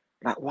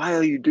like, why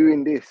are you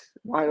doing this?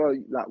 Why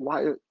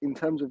in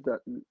terms of the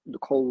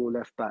Colwell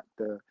left back,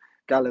 the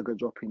Gallagher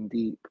dropping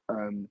deep,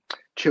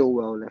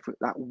 Chilwell left,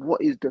 like,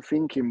 what is the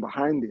thinking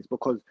behind this?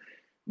 Because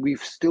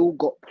we've still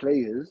got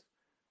players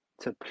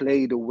to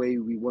play the way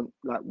we want,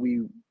 like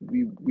we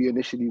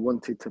initially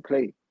wanted to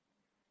play.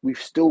 We've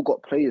still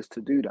got players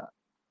to do that.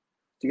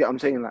 Do you get what I'm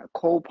saying? Like,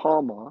 Cole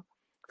Palmer,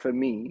 for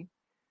me,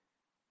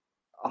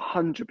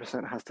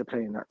 100% has to play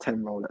in that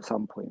 10 role at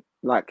some point.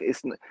 Like,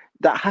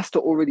 that has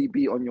to already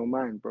be on your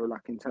mind, bro.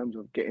 Like, in terms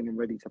of getting him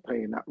ready to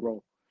play in that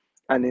role.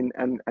 And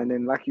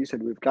then, like you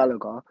said, with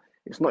Gallagher,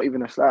 it's not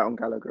even a slight on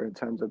Gallagher in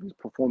terms of his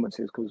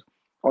performances, because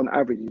on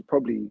average, he's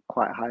probably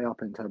quite high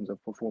up in terms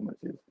of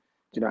performances.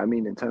 Do you know what I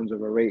mean? In terms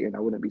of a rating, I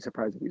wouldn't be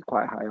surprised if he's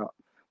quite high up.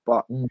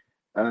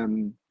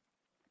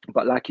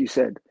 But like you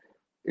said,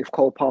 if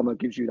Cole Palmer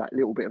gives you that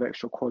little bit of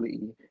extra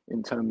quality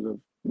in terms of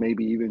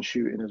maybe even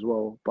shooting as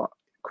well, but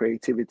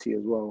creativity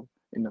as well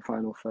in the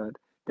final third,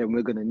 then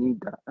we're going to need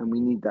that. And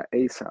we need that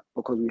ASAP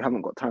because we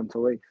haven't got time to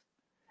waste.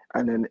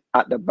 And then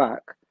at the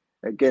back,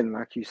 again,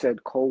 like you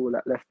said, Cole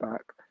at left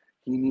back,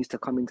 he needs to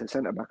come into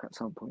centre back at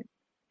some point.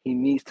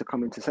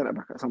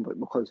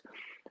 Because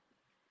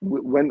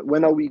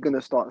when are we going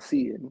to start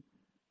seeing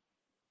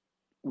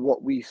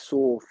what we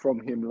saw from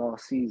him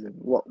last season?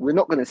 We're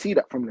not going to see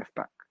that from left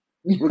back.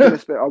 We're going to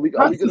spend. Are we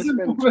going to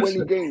spend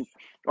 20 games?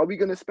 Are we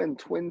going to spend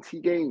 20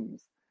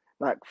 games,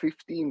 like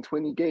 15,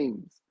 20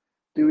 games,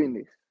 doing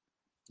this?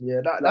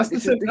 Yeah,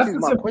 this is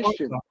my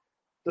question.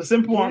 The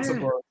simple answer,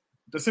 bro.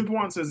 The simple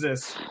answer is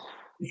this: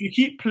 if you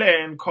keep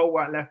playing Cole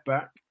at left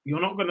back,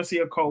 you're not going to see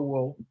a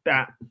Colwell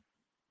that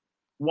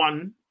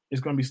one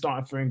is going to be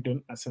starting for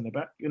England at centre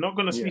back. You're not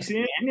going to be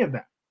seeing any of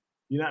that.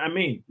 You know what I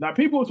mean? Like,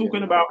 people are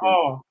talking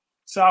about,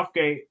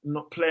 Southgate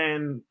not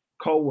playing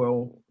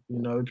Colwell. You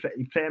know,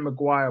 he's playing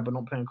Maguire but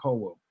not playing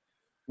Colwell.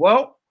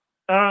 Well,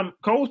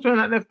 Cole's playing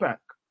at left back.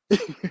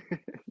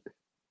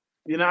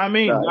 You know what I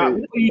mean? What are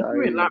you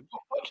doing? Like,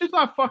 watch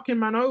that fucking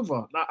man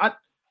over. Like,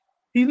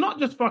 he's not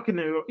just fucking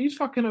over. He's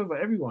fucking over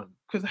everyone.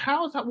 Because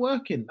how is that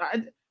working?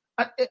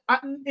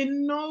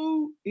 In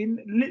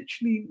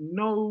literally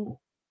no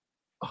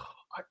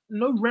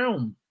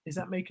realm is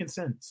that making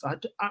sense.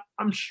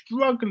 I'm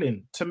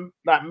struggling to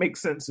make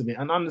sense of it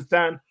and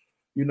understand.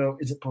 You know,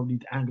 is it probably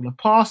the angle of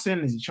passing?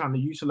 Is he trying to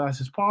utilize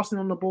his passing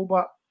on the ball?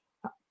 But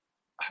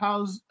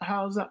how's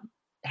the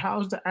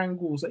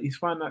angles that he's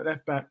finding at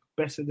left back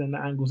better than the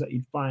angles that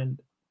he'd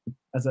find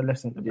as a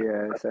left centre back?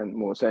 Yeah,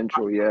 more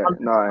central. Yeah,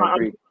 I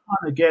agree. I'm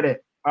trying to get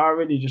it. I'm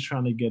really just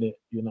trying to get it.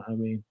 You know what I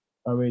mean?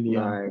 I really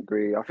am. I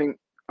agree. I think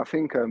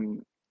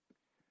the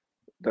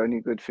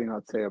only good thing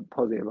I'd say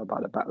positive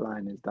about the back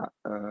line is that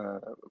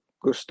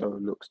Gusto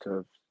looks to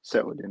have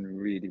settled in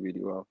really,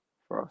 really well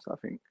for us, I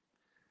think.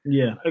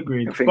 Yeah,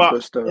 agreed. I think the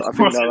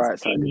right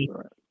side is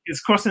right.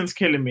 His crossing's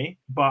killing me,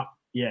 but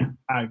yeah,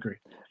 I agree.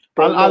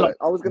 But I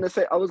was gonna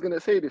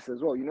say this as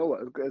well. You know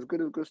what? As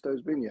good as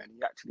Gusto's been, and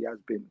he actually has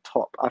been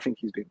top. I think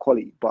he's been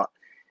quality. But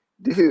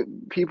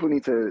people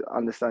need to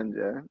understand,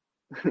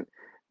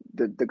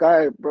 the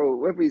guy, bro.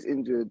 Whether he's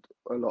injured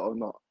a lot or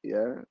not,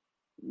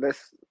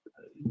 let's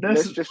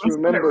just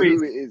remember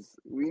who it is.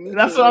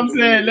 That's what I'm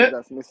saying.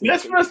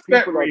 Let's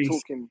respect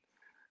Reece.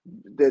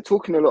 They're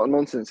talking a lot of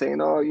nonsense, saying,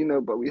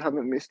 but we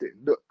haven't missed it.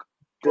 Look,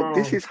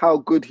 this is how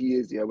good he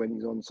is, when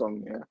he's on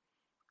song,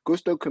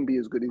 Gusto can be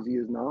as good as he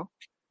is now,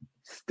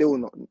 still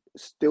not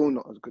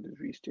as good as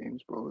Reece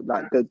James, bro.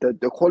 Like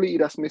the quality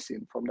that's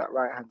missing from that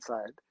right hand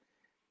side,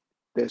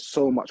 there's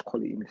so much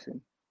quality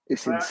missing.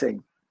 It's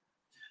insane.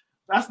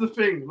 That's the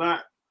thing. Like,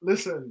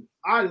 listen,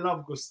 I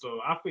love Gusto.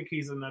 I think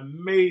he's an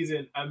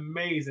amazing,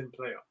 amazing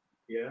player.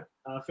 Yeah,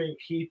 I think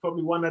he's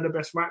probably one of the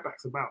best right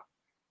backs about.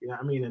 You know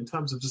what I mean? In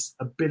terms of just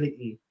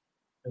ability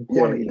and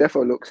quality. Yeah, he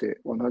definitely looks it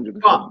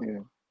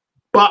 100%.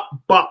 But,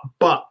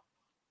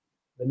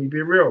 let me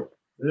be real.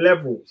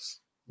 Levels.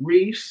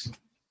 Reece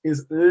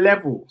is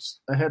levels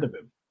ahead of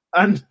him.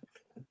 And,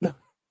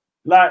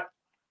 like,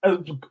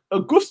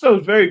 Augusto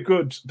is very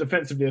good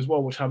defensively as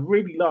well, which I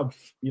really love.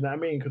 You know what I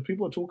mean? Because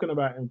people are talking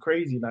about him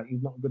crazy, like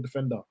he's not a good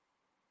defender.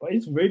 But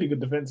he's really good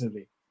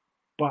defensively.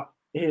 But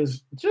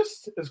his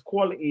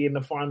quality in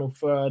the final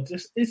third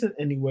just isn't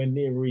anywhere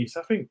near Reece.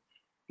 I think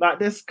like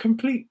there's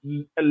complete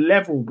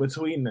level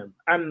between them.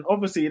 And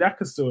obviously that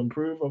could still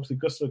improve. Obviously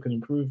Gusto can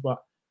improve,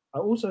 but I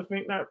also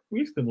think that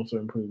Reece can also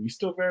improve. He's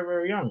still very,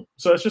 very young.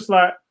 So it's just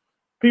like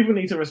people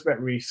need to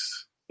respect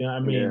Reece. You know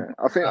what I mean? Yeah,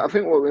 I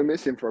think what we're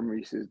missing from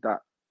Reece is that,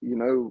 you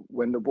know,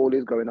 when the ball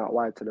is going out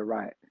wide to the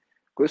right,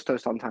 Gusto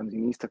sometimes he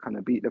needs to kind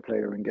of beat the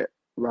player and get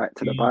right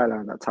to the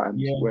byline at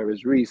times. Yeah.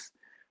 Whereas Reece,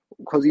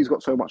 because he's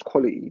got so much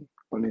quality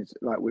on his,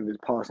 like with his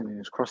passing and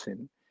his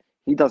crossing,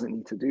 he doesn't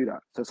need to do that.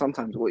 So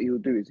sometimes what he'll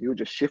do is he'll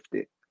just shift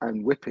it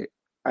and whip it.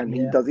 And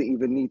he doesn't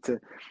even need to,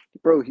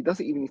 he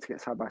doesn't even need to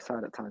get side by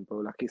side at times, bro.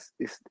 Like it's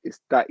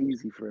that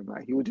easy for him.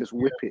 Like he will just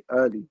whip it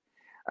early.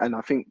 And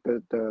I think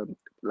the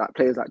like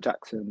players like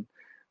Jackson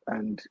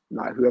and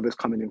like whoever's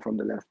coming in from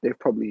the left, they've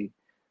probably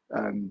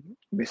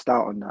missed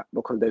out on that,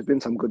 because there's been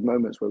some good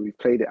moments where we've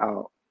played it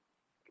out.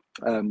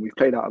 We've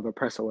played out of a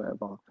press or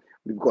whatever.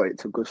 We've got it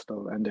to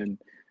Gusto, and then,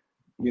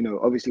 you know,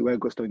 obviously where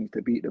Gusto needs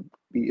to beat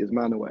his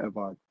man or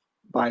whatever,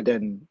 by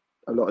then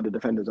a lot of the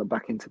defenders are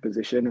back into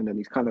position, and then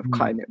he's kind of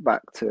cutting it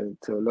back to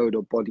a load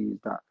of bodies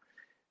that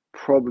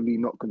probably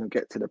not going to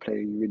get to the player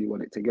you really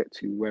want it to get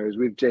to. Whereas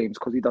with James,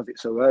 because he does it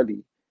so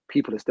early,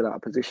 people are still out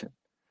of position.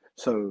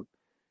 So,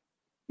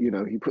 you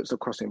know, he puts the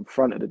cross in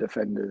front of the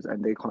defenders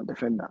and they can't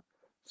defend that.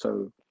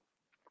 So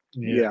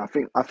I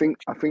think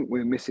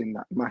we're missing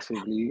that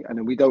massively, and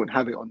then we don't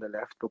have it on the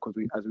left because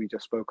as we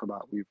just spoke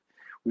about,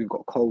 we've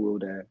got Colwell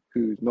there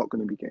who's not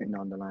going to be getting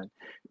down the line.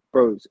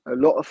 Bros, a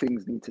lot of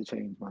things need to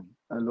change, man.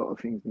 A lot of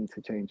things need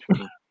to change for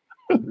me.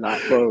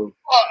 Like, bro,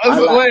 I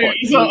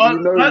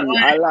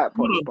like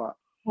Poch, but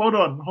hold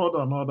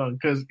on,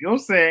 because you're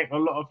saying a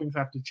lot of things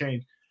have to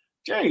change.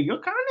 Jay, you're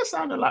kind of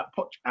sounding like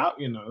Poch out,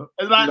 you know.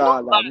 It's like,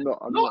 I'm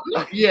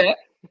not yet,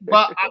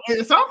 but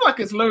it sounds like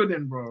it's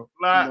loading, bro.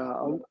 Like,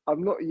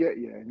 I'm not yet,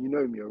 and you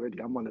know me already.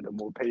 I'm one of the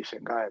more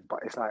patient guys, but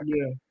it's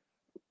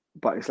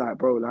like,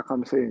 bro, like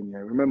I'm saying,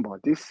 remember,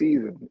 this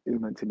season is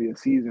meant to be a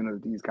season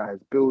of these guys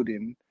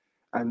building,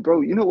 and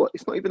bro, you know what?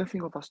 It's not even a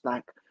thing of us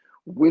like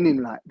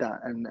winning like that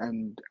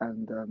and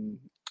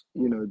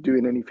you know,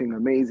 doing anything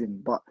amazing,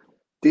 but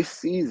this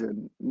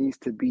season needs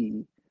to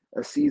be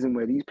a season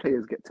where these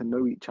players get to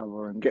know each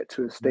other and get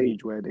to a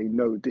stage where they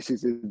know this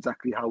is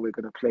exactly how we're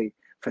going to play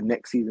for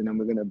next season, and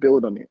we're going to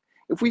build on it.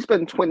 If we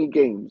spend 20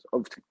 games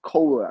of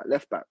Cole at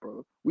left back,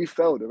 bro, we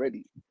failed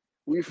already.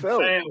 We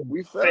failed.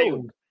 We've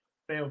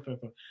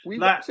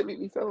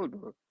absolutely failed,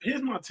 bro.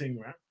 Here's my thing,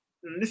 right?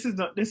 And this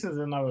is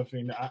another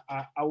thing that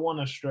I want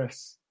to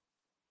stress.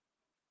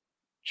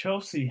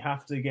 Chelsea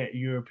have to get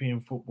European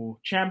football,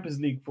 Champions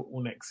League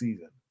football next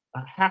season.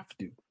 I have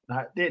to.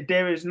 Like,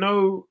 there is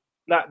no,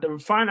 like, the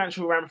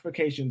financial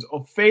ramifications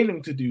of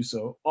failing to do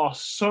so are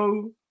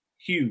so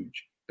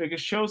huge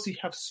because Chelsea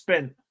have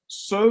spent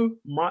so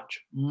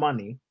much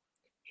money.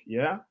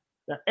 Yeah,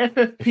 the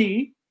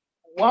FFP,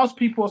 whilst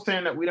people are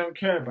saying that we don't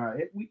care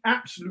about it, we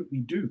absolutely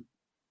do.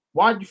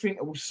 Why do you think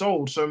that we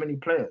sold so many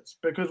players?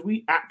 Because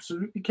we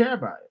absolutely care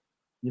about it.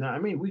 You know what I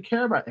mean? We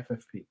care about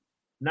FFP.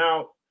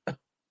 Now,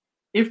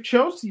 if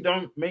Chelsea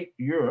don't make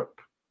Europe,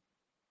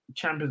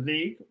 Champions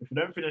League, if we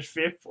don't finish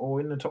 5th or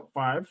in the top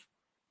 5,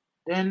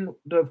 then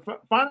the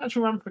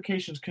financial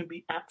ramifications can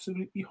be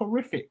absolutely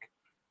horrific.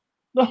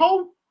 The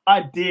whole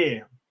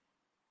idea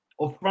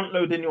of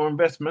front-loading your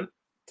investment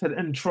to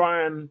then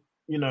try and,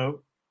 you know,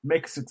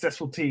 make a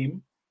successful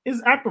team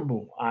is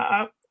admirable.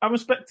 I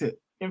respect it.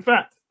 In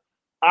fact,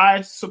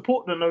 I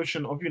support the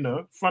notion of, you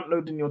know,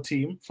 front-loading your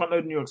team,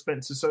 front-loading your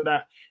expenses so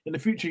that in the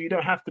future you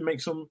don't have to make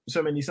so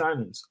many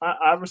signings.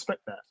 I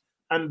respect that.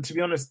 And to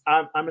be honest,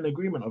 I'm in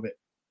agreement of it.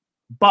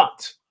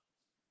 But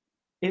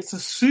it's a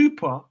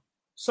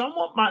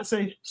somewhat might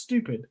say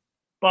stupid,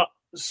 but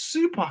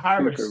super high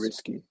risk.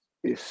 Risky.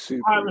 It's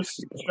super high risk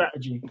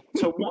strategy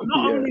to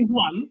not only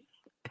one,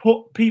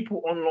 put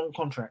people on long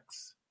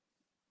contracts,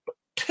 but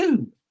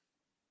 2,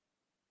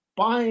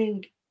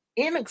 buying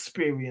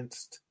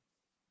inexperienced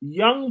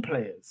young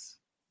players.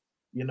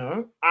 You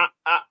know,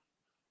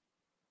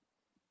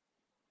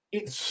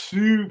 it's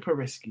super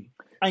risky.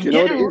 And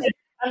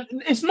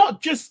it's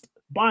not just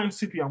buying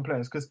super young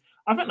players, because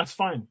I think that's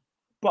fine.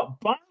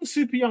 But buying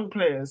super young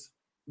players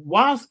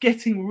whilst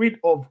getting rid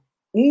of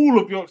all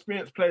of your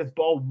experienced players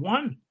bar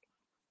one.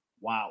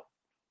 Wow.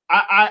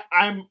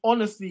 I'm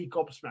honestly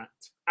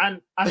gobsmacked.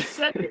 And I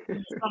said it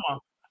in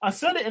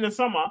the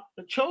summer.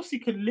 That Chelsea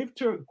can live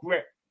to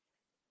regret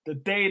the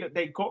day that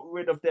they got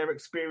rid of their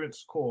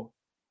experienced core,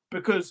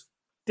 because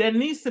there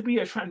needs to be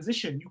a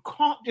transition. You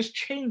can't just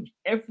change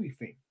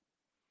everything.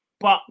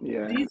 But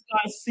these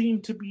guys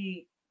seem to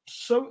be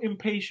so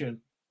impatient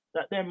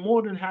that they're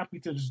more than happy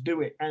to just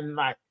do it and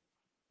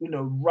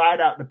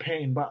ride out the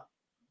pain. But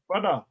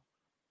brother,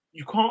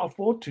 you can't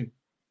afford to.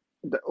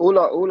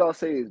 All I'll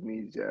say is,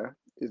 Mees,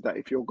 is that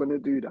if you're gonna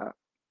do that,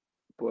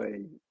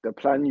 boy, the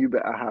plan you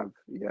better have,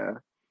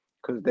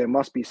 because there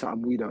must be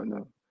something we don't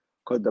know.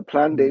 Because the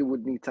plan they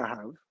would need to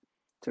have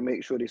to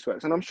make sure this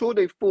works, and I'm sure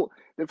they've thought.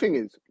 The thing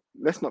is,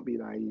 let's not be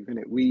naive,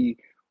 innit?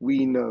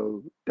 We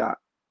know that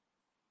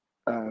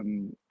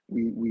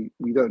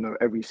we don't know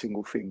every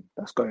single thing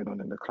that's going on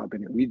in the club,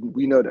 innit?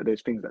 We know that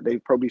there's things that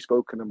they've probably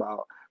spoken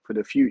about for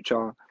the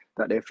future,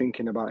 that they're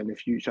thinking about in the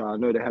future. I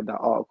know they had that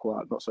article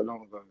out not so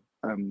long ago.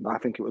 I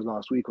think it was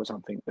last week or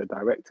something, the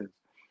directors,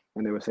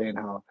 and they were saying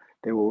how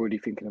they were already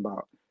thinking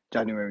about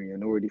January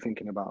and already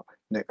thinking about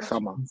next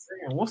summer.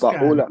 What's all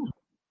I'll say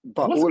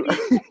is,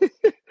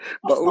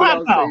 what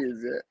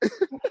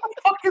the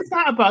fuck is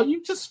that about?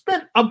 You just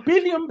spent £1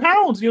 billion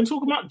and you're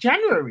talking about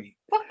January.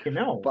 Fucking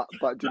hell. But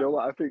do you know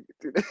what I think?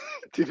 Do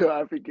you know what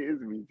I think it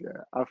is, Mees?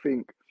 I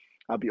think,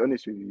 I'll be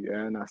honest with you,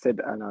 and I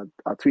said, and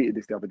I tweeted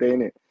this the other day,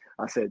 innit?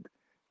 I said,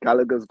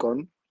 Gallagher's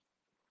gone,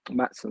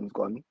 Matson's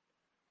gone,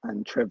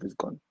 and Trevor's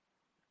gone.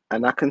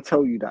 And I can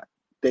tell you that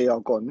they are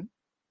gone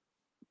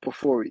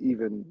before it's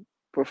even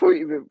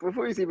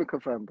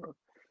confirmed, bro.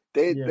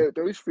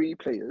 Those 3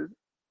 players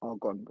are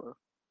gone, bro.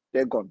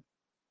 They're gone.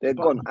 They're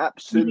gone.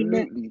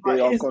 Absolutely, they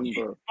are gone,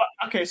 bro.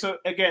 Okay, so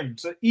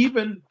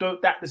even though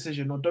that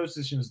decision or those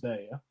decisions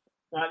there,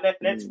 Now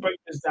let's break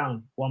this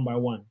down one by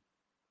one.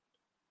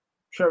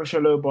 Trevor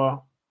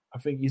Chalobah, I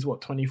think he's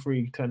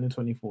 23, turning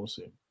 24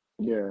 soon.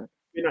 Yeah.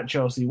 Been at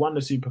Chelsea, won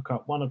the Super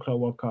Cup, won the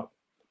Club World Cup.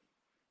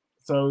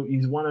 So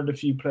he's one of the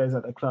few players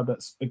at the club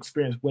that's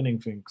experienced winning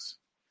things.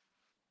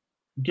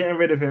 Getting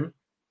rid of him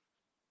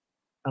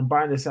and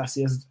buying the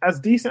Chessy, as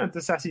decent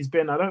as the Chessy's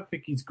been, I don't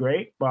think he's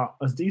great, but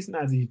as decent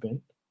as he's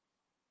been.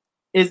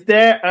 Is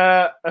there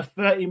a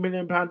 £30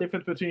 million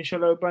difference between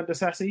Chalobah and the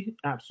Chessy?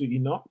 Absolutely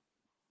not.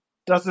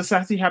 Does the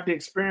Chessy have the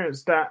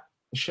experience that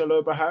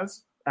Chalobah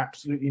has?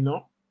 Absolutely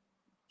not.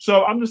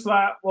 So I'm just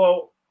like,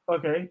 well,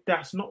 okay,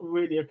 that's not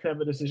really a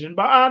clever decision.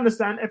 But I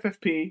understand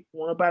FFP,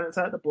 want to balance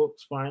out the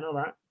books, fine, all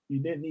right. You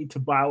didn't need to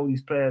buy all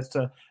these players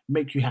to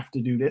make you have to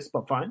do this,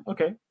 but fine,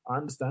 okay, I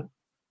understand.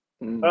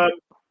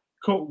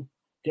 Cool.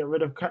 Get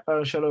rid of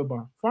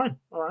Chalobah. Fine,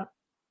 all right.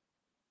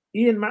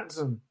 Ian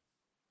Maatsen.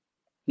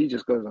 He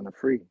just goes on a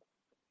free.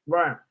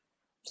 Right.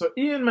 So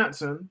Ian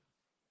Maatsen,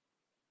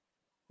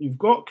 you've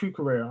got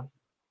Cucurella,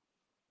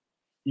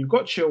 you've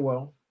got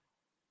Chilwell.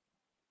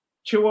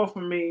 Chilwell,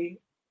 for me,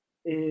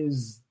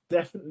 is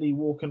definitely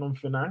walking on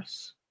thin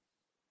ice.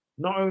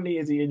 Not only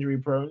is he injury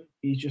prone,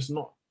 he's just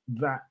not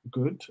that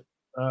good.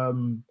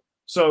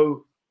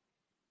 So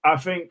I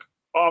think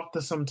after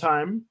some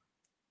time,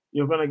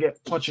 you're going to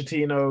get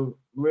Pochettino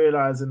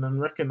realizing and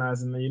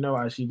recognizing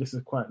that, actually, this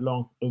is quite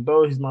long.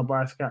 Although he's my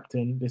vice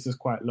captain, this is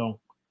quite long,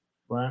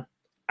 right?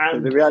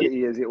 And the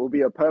reality is, it will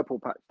be a purple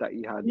patch that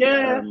he had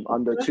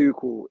under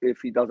Tuchel if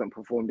he doesn't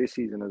perform this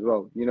season as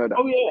well. You know that.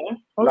 Oh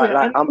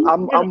yeah.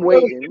 I'm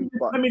waiting.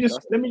 Let me just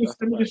try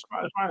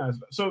to finalize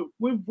that. So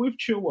with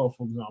Chilwell,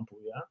 for example,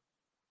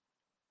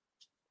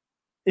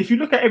 if you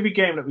look at every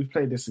game that we've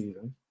played this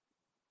season,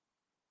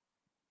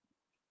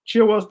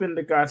 Chilwell's been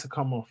the guy to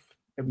come off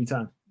every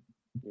time.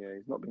 Yeah,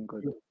 he's not been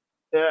good.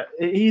 Yeah,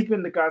 he's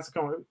been the guy to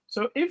come off.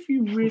 So if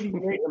you really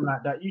rate him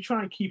like that, you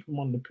try and keep him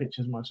on the pitch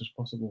as much as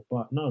possible.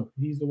 But no,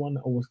 he's the one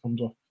that always comes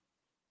off.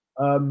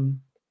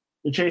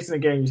 You're chasing a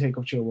game, you take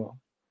off Chilwell.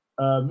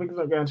 Victor's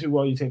not going too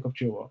well, you take off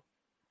Chilwell.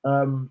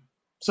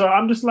 So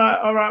I'm just like,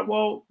 all right,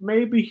 well,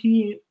 maybe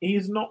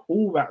he's not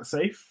all that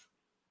safe.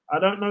 I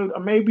don't know.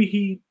 Maybe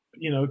he,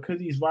 because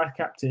he's vice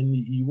captain,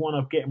 you want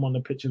to get him on the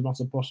pitch as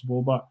much as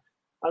possible. But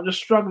I'm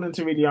just struggling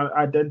to really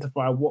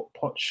identify what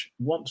Poch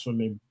wants from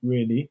him,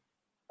 really,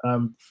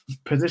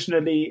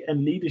 positionally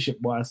and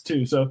leadership-wise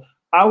too. So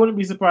I wouldn't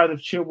be surprised if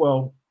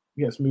Chilwell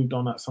gets moved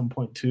on at some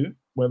point too,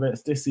 whether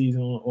it's this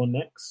season or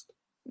next.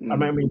 I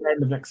mean, the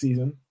end of next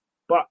season.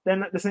 But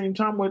then at the same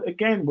time, we're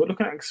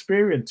looking at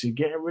experience. You're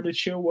getting rid of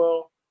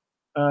Chilwell.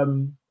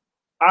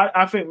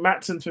 I think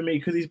Maatsen, for me,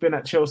 because he's been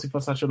at Chelsea for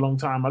such a long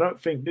time, I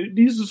don't think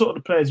these are sort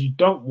of the players you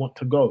don't want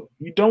to go.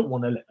 You don't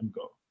want to let them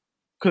go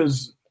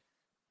because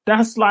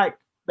that's like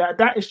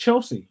that is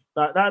Chelsea.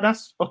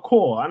 That's a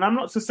core. And I'm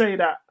not to say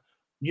that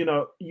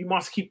you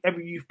must keep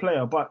every youth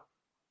player, but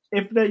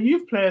if they're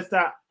youth players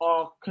that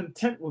are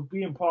content with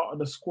being part of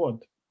the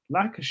squad,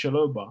 like a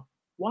Chalobah,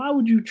 why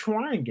would you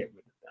try and get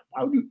rid of them?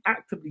 Why would you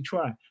actively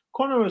try?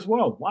 Connor as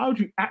well. Why would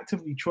you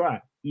actively try?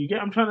 You get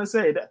what I'm trying to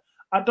say? That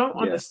I don't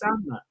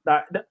understand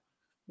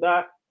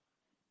that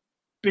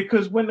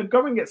because when the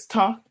going gets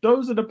tough,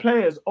 those are the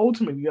players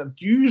ultimately that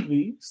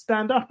usually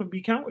stand up and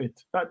be counted.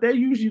 Like they're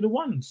usually the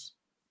ones.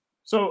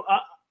 So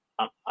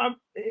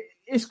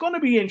It's going to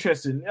be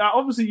interesting.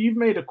 Obviously, you've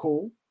made a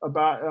call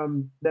about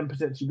them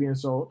potentially being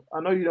sold. I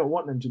know you don't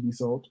want them to be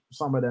sold.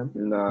 Some of them.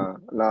 Nah,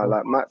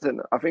 like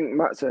Matson. I think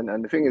Matson,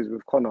 and the thing is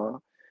with Connor,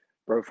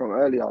 bro. From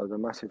early, I was a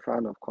massive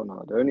fan of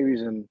Connor. The only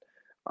reason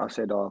I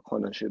said, "Oh,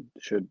 Connor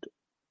should,"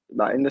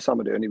 like in the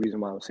summer, the only reason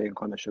why I was saying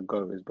Connor should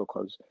go is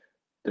because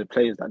the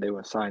players that they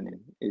were signing,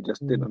 it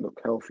just didn't look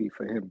healthy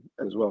for him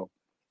as well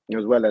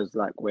as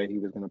like where he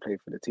was going to play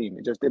for the team.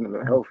 It just didn't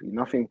look healthy.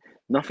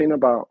 Nothing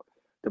about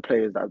the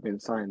players that have been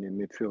signed in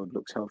midfield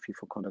looks healthy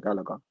for Conor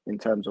Gallagher in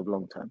terms of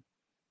long term,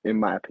 in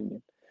my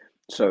opinion.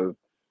 So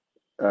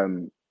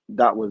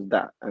that was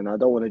that, and I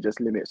don't want to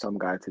just limit some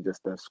guy to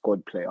just a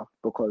squad player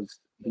because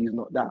he's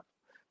not that.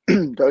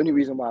 The only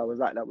reason why I was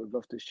like that with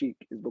Loftus-Cheek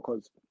is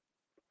because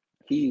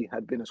he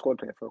had been a squad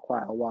player for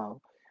quite a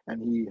while,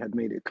 and he had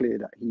made it clear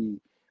that he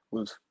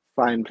was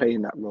fine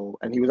playing that role,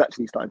 and he was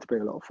actually starting to play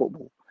a lot of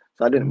football.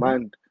 So I didn't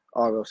mind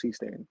RLC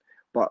staying.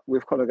 But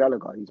with Conor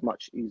Gallagher, he's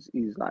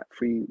like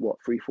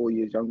 3-4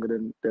 years younger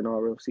than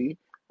RLC.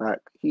 Like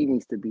he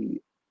needs to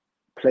be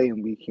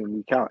playing week in,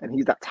 week out. And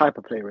he's that type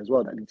of player as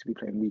well that needs to be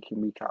playing week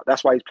in, week out.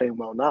 That's why he's playing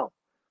well now.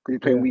 Because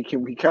he's playing week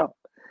in, week out.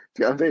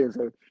 Do you know what I'm saying?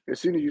 So as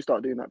soon as you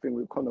start doing that thing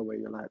with Conor where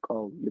you're like,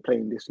 oh, you're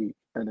playing this week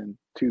and then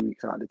 2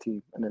 weeks out of the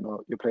team and then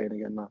you're playing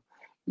again now.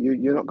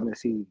 You're not going to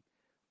see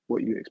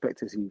what you expect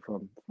to see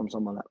from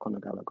someone like Conor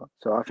Gallagher.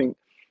 So I think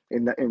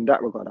in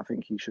that regard, I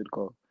think he should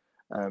go.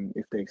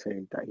 If they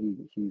say that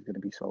he's going to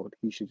be sold,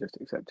 he should just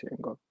accept it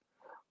and go.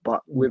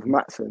 But with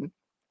Matson,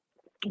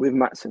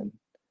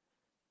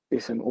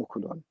 it's an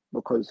awkward one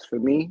because for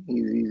me,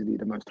 he's easily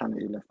the most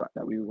talented left back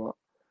that we've got.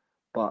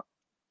 But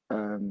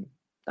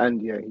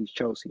and yeah, he's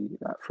Chelsea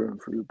like through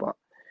and through. But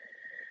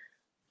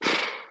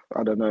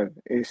I don't know.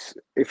 It's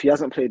if he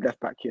hasn't played left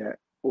back yet,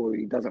 or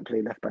he doesn't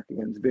play left back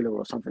against Villa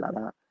or something like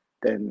that,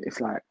 then it's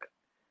like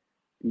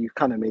you've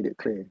kind of made it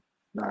clear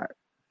like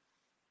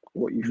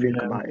what you think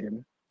about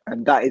him,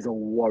 and that is a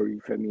worry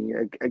for me.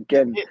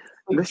 Again,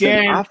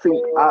 listen, I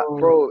think,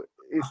 bro,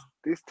 it's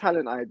this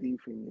talent ID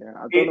thing. Yeah,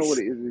 I don't know what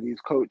it is with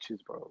these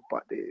coaches, bro,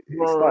 but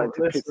it's starting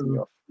to piss me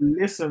off.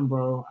 Listen,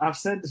 bro, I've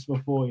said this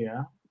before.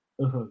 Yeah,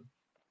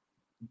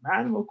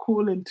 man, we're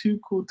calling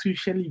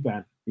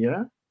Tuchel,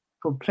 yeah,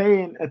 for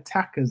playing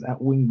attackers at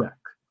wing back,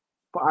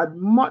 but I'd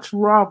much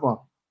rather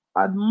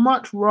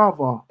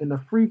in a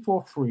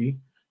 3-4-3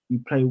 you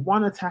play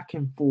one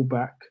attacking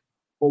fullback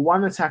or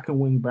one attacking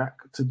wing back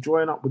to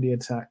join up with the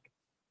attack,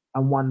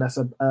 and one that's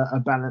a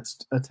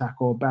balanced attack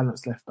or a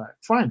balanced left back,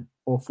 fine,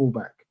 or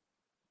fullback.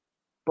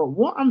 But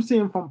what I'm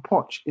seeing from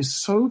Poch is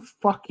so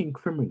fucking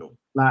criminal.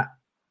 Like,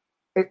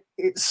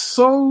 it's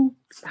so.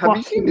 Have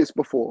you seen this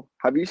before?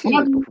 Bro,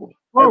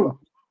 ever?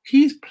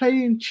 He's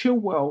playing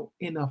Chilwell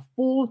in a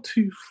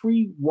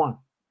 4-2-3-1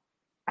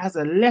 as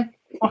a left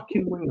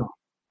fucking winger,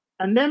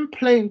 and then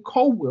playing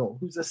Colwill,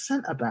 who's a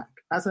centre back,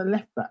 as a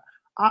left back.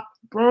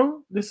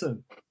 Bro,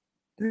 listen.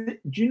 Do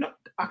you know?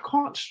 I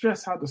can't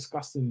stress how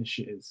disgusting this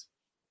shit is.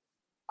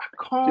 I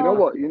can't. Do you know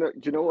what? Do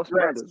you know what's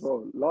mad as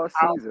well? Last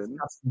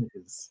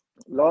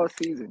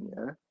season,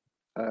 yeah,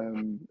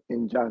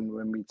 in Jan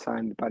when we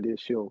signed Badia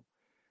Shield,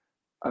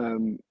 I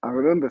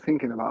remember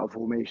thinking about a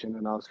formation,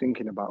 and I was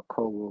thinking about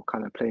Colwell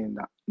kind of playing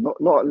that not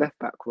a left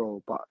back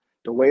role, but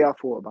the way I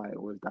thought about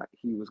it was that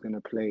he was going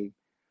to play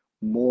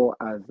more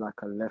as like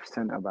a left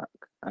centre back,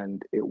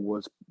 and it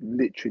was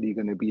literally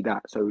going to be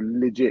that. So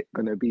legit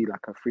going to be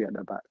like a three at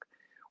the back.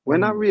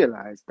 When I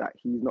realised that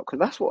he's not, because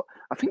that's what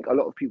I think a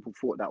lot of people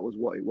thought that was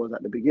what it was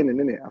at the beginning,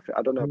 innit?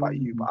 I don't know about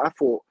you, but I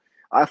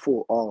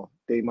thought, oh,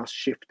 they must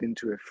shift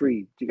into a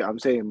three. Do you get what I'm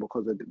saying?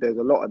 Because there's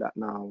a lot of that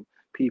now.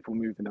 People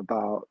moving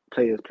about,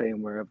 players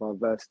playing wherever,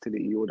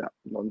 versatility, all that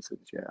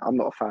nonsense. Yeah, I'm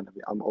not a fan of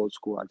it. I'm old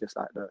school. I just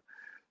like the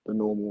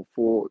normal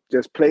four.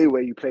 Just play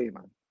where you play,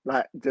 man.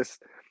 Like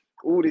just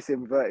all this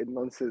inverted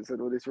nonsense and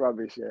all this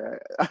rubbish. Yeah,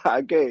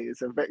 I get it.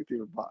 It's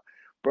effective, but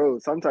bro,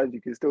 sometimes you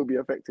can still be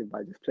effective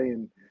by just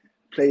playing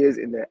players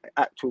in their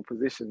actual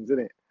positions,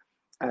 isn't it?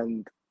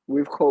 And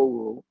with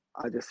Colwell,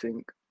 I just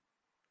think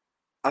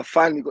I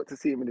finally got to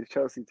see him in the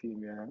Chelsea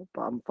team, yeah.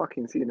 But I'm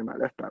fucking seeing him at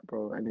left back,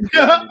 bro, and it's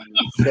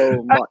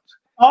so much.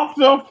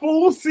 After a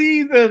full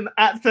season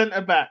at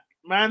centre back,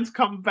 man's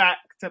come back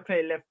to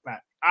play left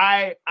back.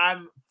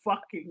 I'm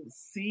fucking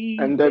seeing.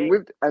 And then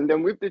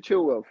with the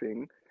Chilwell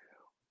thing,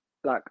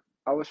 like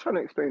I was trying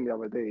to explain the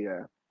other day,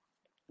 yeah.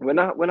 When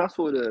I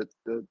saw the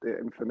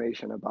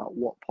information about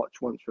what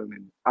Poch wants from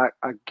him, I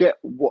get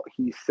what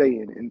he's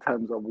saying in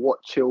terms of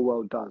what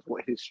Chilwell does,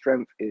 what his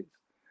strength is.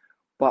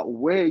 But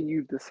where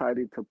you've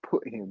decided to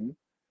put him,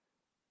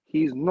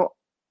 he's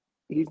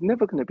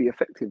never going to be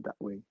effective that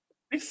way.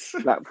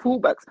 Like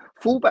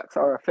fullbacks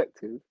are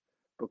effective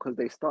because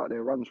they start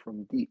their runs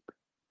from deep.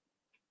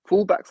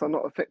 Fullbacks are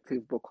not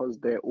effective because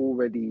they're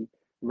already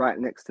right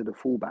next to the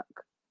fullback.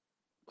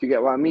 Do you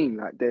get what I mean?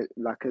 Like they're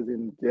like as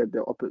in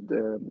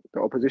the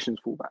opposition's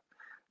fullback.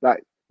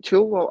 Like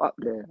Chilwell up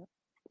there,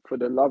 for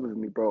the love of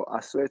me, bro. I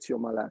swear to you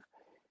on my life,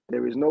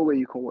 there is no way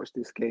you can watch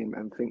this game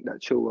and think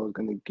that Chilwell is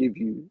going to give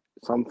you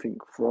something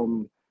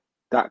from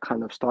that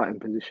kind of starting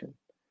position.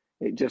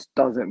 It just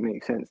doesn't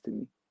make sense to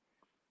me.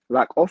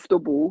 Like off the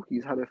ball,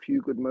 he's had a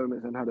few good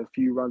moments and had a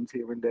few runs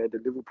here and there.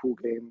 The Liverpool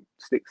game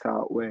sticks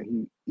out where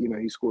he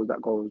scored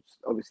that goal.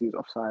 Obviously, he's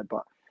offside,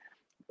 but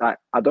like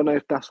I don't know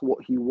if that's what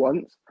he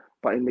wants.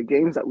 But in the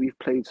games that we've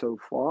played so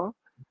far,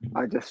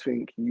 I just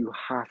think you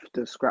have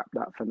to scrap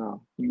that for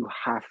now. You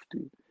have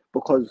to,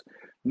 because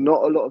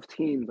not a lot of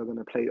teams are going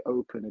to play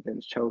open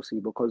against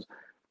Chelsea. Because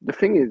the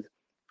thing is,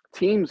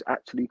 teams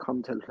actually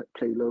come to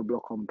play low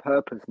block on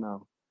purpose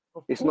now.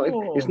 It's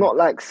not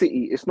like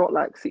City. It's not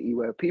like City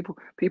where people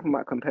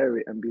might compare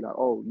it and be like,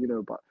 oh,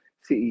 but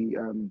City,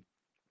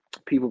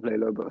 people play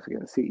low blocks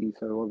against City,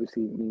 so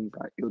obviously it means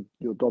like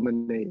you're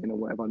dominating or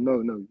whatever.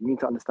 No, you need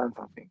to understand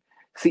something.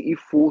 City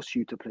force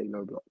you to play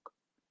low block.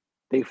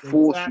 They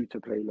force you to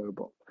play low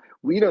block.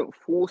 We don't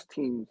force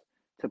teams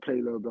to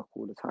play low block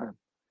all the time.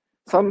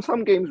 Some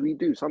games we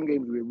do. Some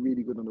games we're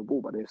really good on the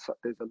ball, but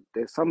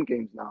there's some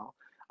games now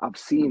I've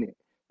seen it.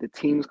 The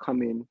teams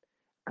come in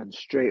and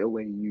straight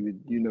away you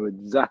know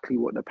exactly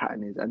what the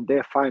pattern is, and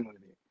they're fine with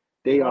it.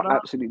 They are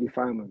absolutely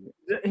fine with it.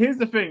 Here's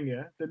the thing,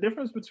 yeah. The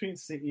difference between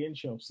City and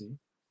Chelsea,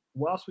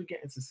 whilst we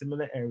get into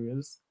similar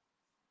areas,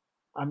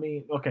 I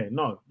mean, okay,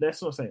 no,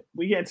 let's not say it.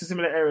 We get into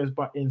similar areas,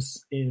 but in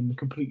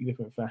completely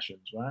different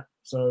fashions, right?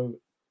 So,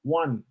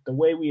 one, the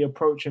way we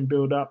approach and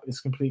build up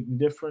is completely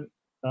different.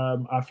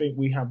 I think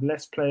we have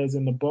less players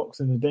in the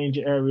box in the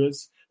danger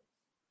areas.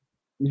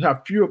 We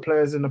have fewer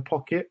players in the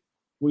pocket.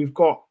 We've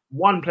got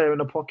one player in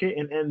the pocket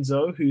in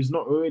Enzo, who's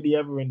not really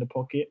ever in the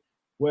pocket,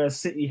 whereas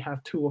City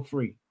have 2 or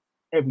 3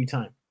 every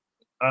time.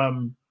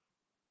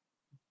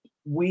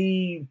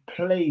 We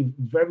play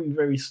very,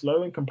 very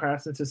slow in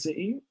comparison to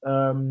City.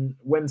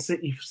 When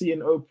City see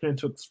an opening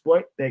to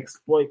exploit, they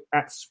exploit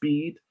at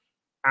speed,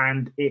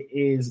 and it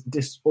is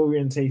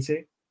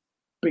disorientating.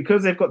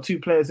 Because they've got 2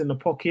 players in the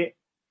pocket,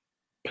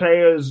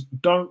 defenders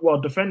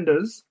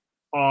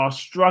are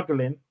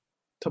struggling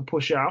to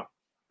push out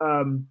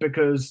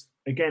because,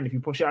 again, if you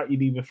push out, you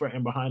leave a threat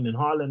in behind in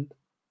Haaland.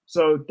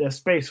 So there's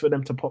space for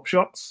them to pop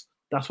shots.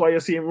 That's why you're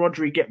seeing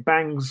Rodri get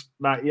bangs,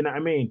 like, you know what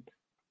I mean?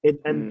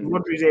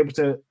 Rodri's able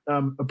to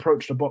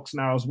approach the box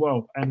now as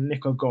well and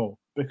nick a goal.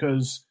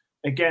 Because,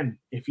 again,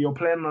 if you're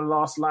playing the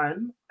last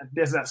line,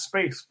 there's that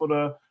space for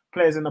the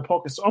players in the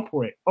pockets to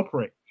operate.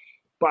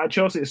 But at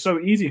Chelsea, it's so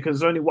easy because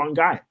there's only one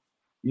guy.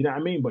 You know what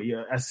I mean? But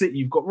at City,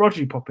 you've got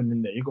Rodri popping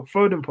in there. You've got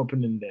Foden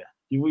popping in there.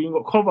 You've even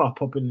got Kovar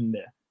popping in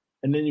there.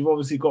 And then you've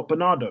obviously got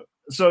Bernardo.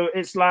 So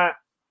it's like,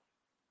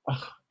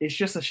 it's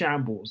just a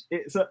shambles.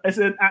 It's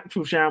an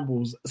actual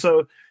shambles.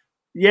 So,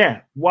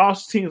 yeah,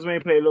 whilst teams may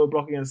play low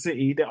block against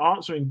City, they're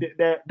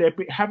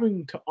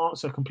having to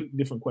answer completely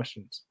different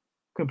questions.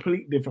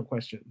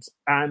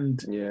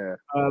 And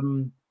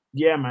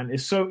yeah, man,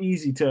 it's so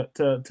easy to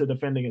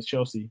defend against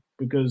Chelsea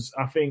because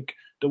I think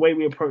the way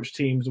we approach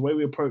teams, the way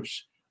we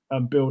approach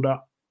build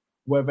up,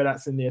 whether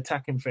that's in the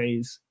attacking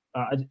phase,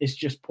 it's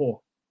just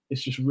poor.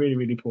 It's just really,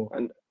 really poor.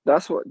 And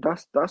that's what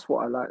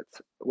I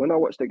liked when I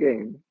watched the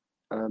game.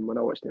 When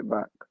I watched it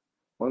back,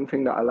 one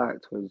thing that I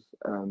liked was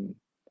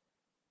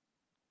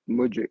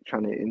Mudryk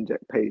trying to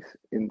inject pace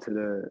into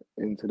the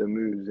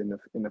moves in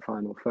the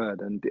final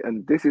third, and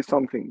this is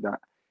something that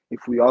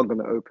if we are going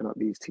to open up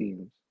these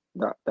teams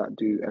that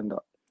do end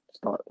up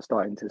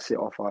starting to sit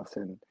off us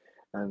and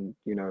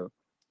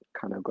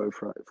kind of go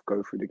through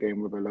the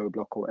game with a low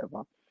block or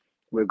whatever,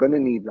 we're going to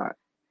need that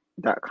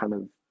kind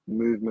of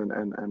movement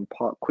and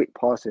quick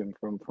passing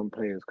from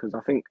players, because I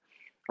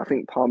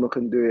think Palmer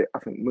can do it. I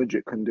think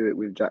Mudryk can do it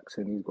with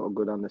Jackson. He's got a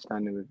good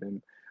understanding with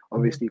him.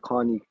 Obviously,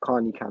 Carney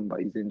can,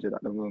 but he's injured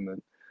at the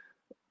moment.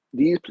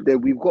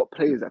 We've got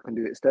players that can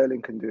do it.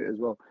 Sterling can do it as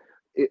well.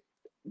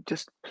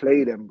 Just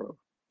play them, bro.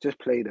 Just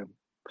play them.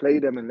 Play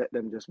them and let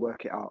them just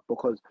work it out.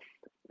 Because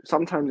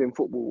sometimes in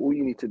football, all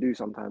you need to do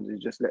sometimes is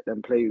just let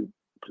them play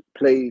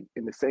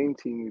in the same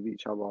team with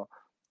each other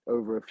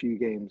over a few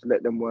games.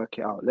 Let them work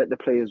it out. Let the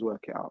players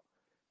work it out.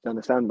 Do you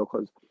understand?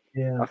 Because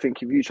I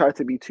think if you try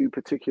to be too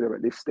particular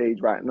at this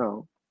stage right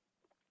now,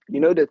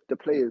 the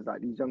players,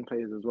 like these young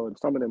players as well, and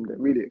some of them, they're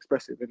really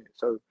expressive, innit?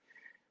 So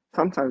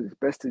sometimes it's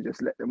best to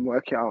just let them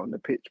work it out on the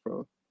pitch,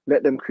 bro.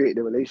 Let them create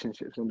the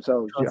relationships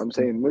themselves. You know what I'm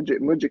saying?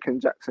 Mudryk and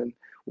Jackson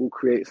will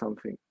create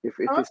something. If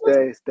it's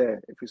there, it's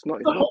there. If it's not,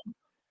 it's not.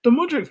 The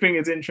Mudryk thing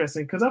is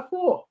interesting because I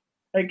thought,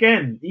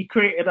 again, he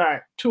created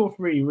like 2 or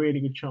 3 really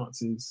good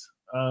chances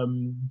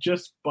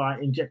just by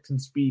injecting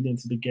speed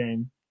into the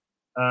game.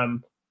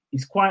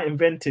 He's quite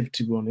inventive,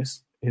 to be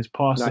honest. His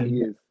passing. Like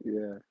he is,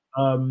 yeah.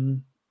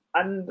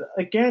 And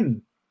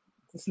again,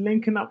 just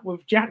linking up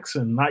with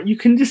Jackson. Like, you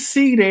can just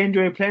see they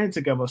enjoy playing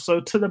together. So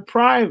to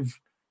deprive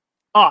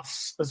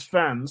us as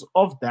fans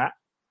of that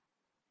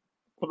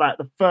for like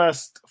the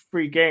first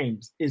 3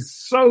 games is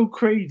so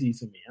crazy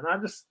to me. And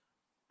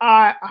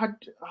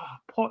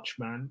Poch,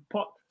 man.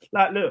 Poch,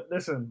 like, look,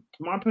 listen,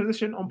 my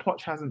position on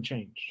Poch hasn't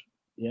changed.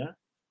 Yeah.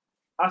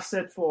 I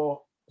said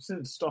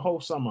since the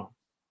whole summer,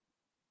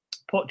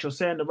 Poch, you're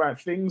saying the right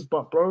things,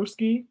 but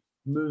broski,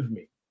 move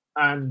me.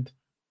 And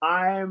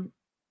I'm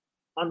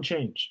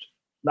unchanged.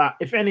 Like,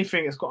 if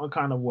anything, it's gotten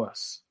kind of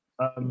worse.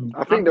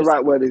 I think the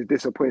right word is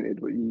disappointed,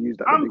 but you used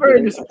at the I'm beginning.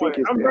 very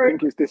disappointed. I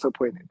think it's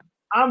disappointed.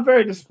 I'm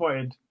very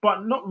disappointed,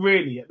 but not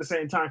really at the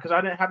same time because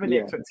I didn't have any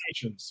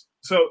expectations.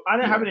 So I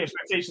didn't have any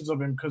expectations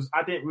of him because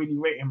I didn't really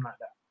rate him like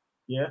that.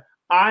 Yeah,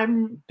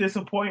 I'm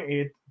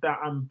disappointed that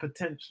I'm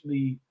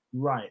potentially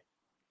right,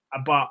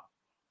 but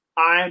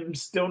I'm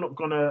still not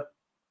going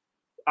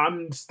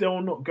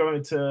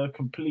to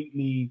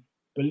completely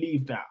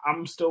believe that.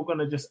 I'm still going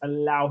to just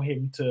allow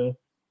him to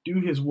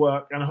do his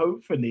work, and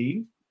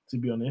hopefully, to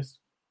be honest,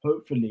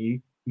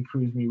 hopefully he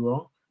proves me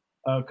wrong.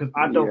 Because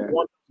I don't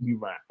want him to be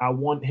right. I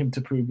want him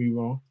to prove me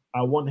wrong.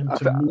 I want him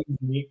to move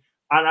me.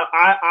 And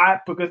I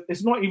because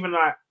it's not even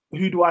like,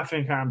 who do I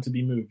think I am to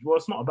be moved? Well,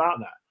 it's not about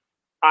that.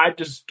 I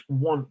just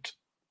want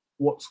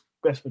what's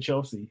best for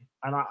Chelsea.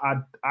 And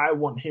I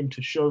want him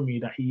to show me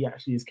that he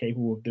actually is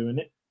capable of doing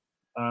it.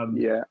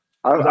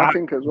 I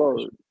think as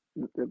well.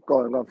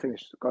 Go on,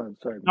 finish. Go on,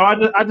 sorry. No,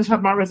 I just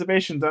have my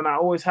reservations, and I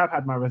always have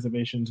had my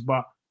reservations,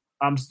 but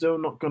I'm still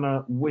not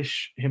gonna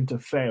wish him to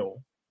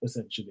fail.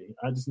 Essentially,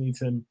 I just need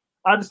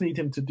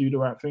him to do the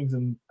right things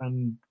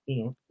and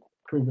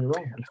prove me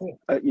wrong.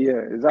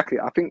 Exactly.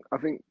 I think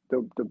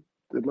the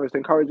most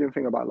encouraging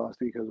thing about last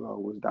week as well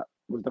was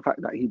the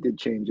fact that he did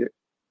change it.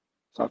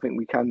 So I think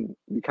we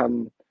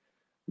can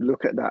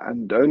look at that.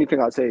 And the only thing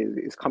I'd say is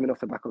it's coming off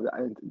the back of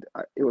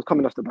that. It was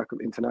coming off the back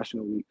of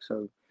international week,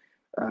 so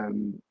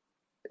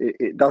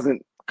it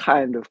doesn't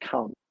kind of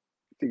count.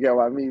 Do you get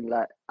what I mean?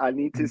 Like, I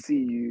need to see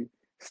you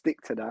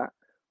stick to that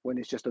when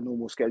it's just a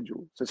normal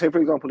schedule. So say, for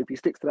example, if he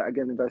sticks to that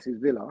again versus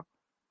Villa,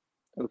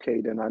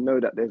 okay, then I know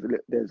that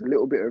there's a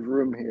little bit of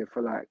room here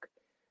for, like,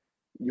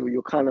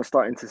 you're kind of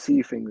starting to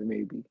see things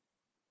maybe.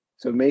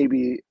 So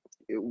maybe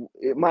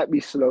it might be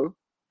slow,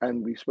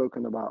 and we've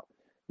spoken about,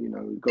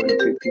 going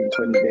 15,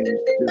 20 games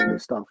doing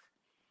this stuff.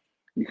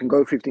 You can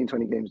go 15,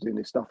 20 games doing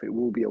this stuff. It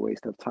will be a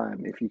waste of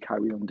time if you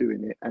carry on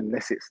doing it,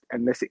 unless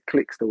it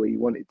clicks the way you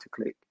want it to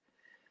click.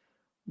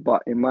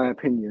 But in my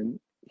opinion,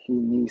 he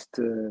needs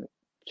to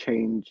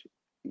change.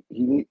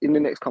 In the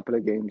next couple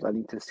of games, I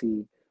need to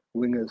see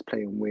wingers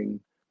playing wing,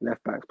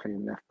 left backs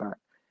playing left back.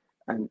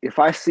 And if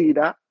I see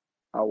that,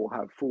 I will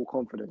have full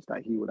confidence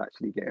that he would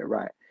actually get it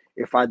right.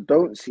 If I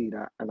don't see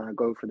that, and I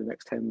go for the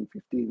next 10,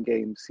 15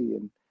 games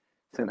seeing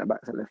centre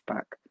backs at left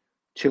back,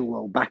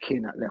 Chilwell back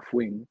in at left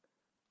wing,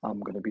 I'm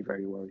going to be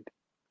very worried.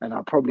 And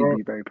I'll probably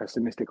be very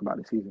pessimistic about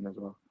the season as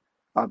well.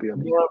 I'll be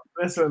honest. Well,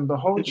 listen, the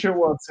whole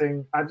Chilwell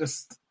thing,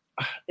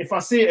 if I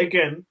see it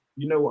again,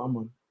 you know what I'm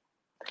on.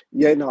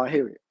 Yeah, no, I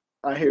hear it.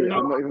 I'm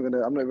not even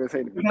gonna say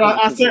anything.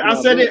 I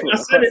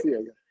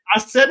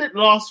said it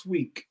last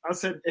week. I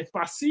said, if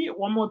I see it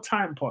one more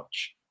time,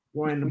 Poch,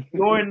 you're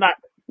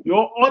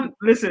on.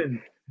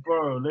 Listen,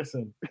 bro,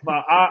 listen.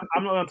 But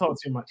I'm not gonna talk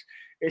too much.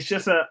 It's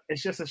just a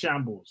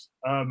shambles.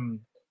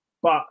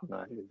 But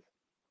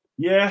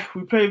yeah,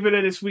 we play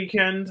Villa this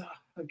weekend.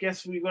 I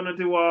guess we're gonna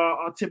do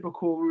our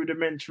typical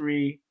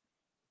rudimentary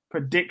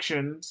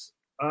predictions.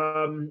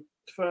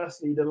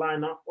 Firstly, the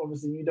lineup.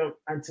 Obviously, you don't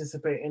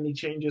anticipate any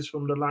changes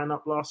from the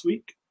lineup last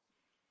week.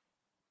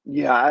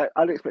 Yeah,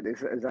 I'd expect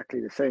it's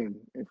exactly the same.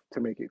 To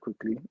make it quick,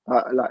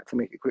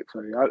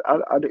 sorry.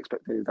 I'd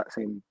expect the exact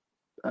same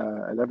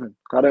 11.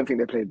 I don't think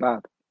they played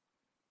bad.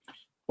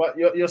 But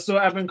you're still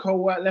having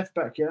Cole at left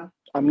back, yeah?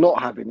 I'm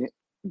not having it,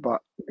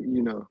 but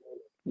you don't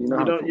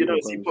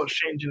see Poch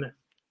changing it.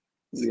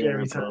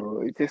 Scary time.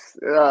 Bro. It's just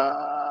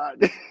bro.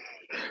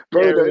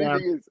 The only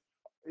thing is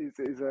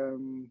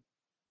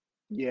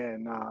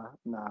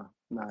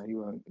he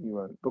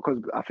won't because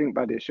I think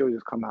Badia should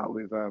just come out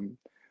with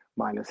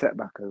minor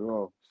setback as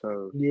well.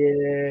 So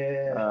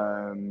that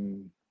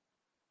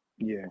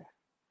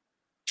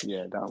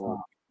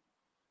one.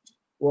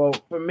 Well,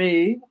 for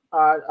me,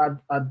 I'd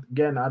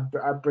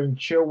bring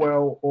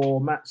Chilwell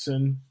or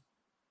Maatsen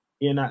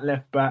in at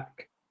left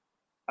back.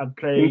 I'd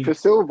play in for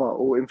Silva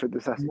or in for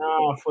Disassi?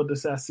 Nah, for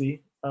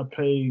Disassi. I'd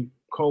play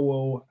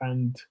Colwell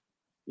and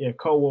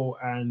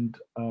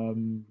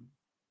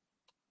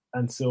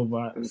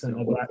Silva at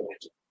centre back.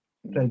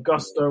 Play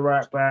Gusto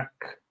right back.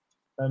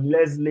 And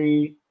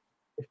Leslie,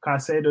 if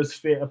Caicedo's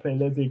fit, I play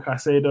Leslie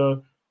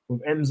Caicedo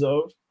with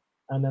Enzo.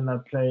 And then I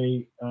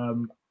play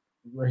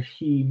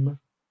Raheem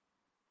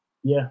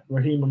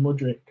and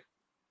Mudryk.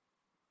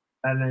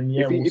 And then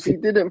if he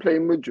didn't play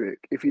Mudryk,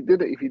 if he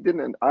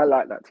didn't, I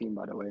like that team,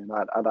 by the way, and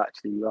I'd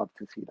actually love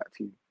to see that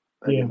team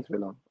against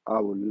Villa. I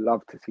would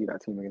love to see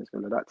that team against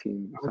Villa. That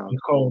team sounds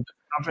cold.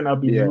 I think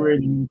that'd be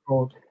really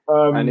cold.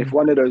 And if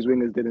one of those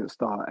wingers didn't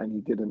start and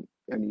he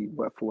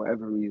for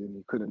whatever reason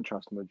he couldn't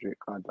trust Mudryk,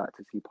 I'd like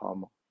to see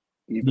Palmer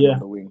on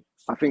the wing.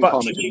 I think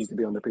Palmer just needs to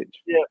be on the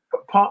pitch. Yeah,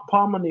 but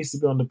Palmer needs to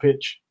be on the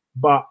pitch.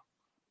 But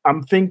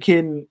I'm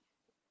thinking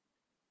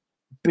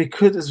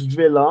because it's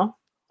Villa,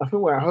 I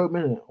think we're at home,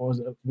 isn't it? Or is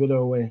it Villa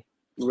away?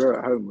 We're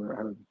at home.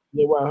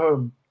 Yeah, we're at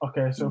home.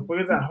 Okay, so if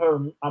we're at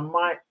home, I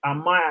might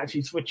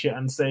actually switch it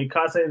and say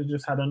Caicedo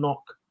just had a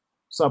knock.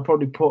 So I'll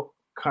probably put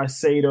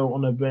Caicedo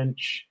on a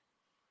bench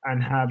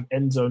and have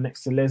Enzo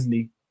next to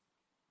Leslie.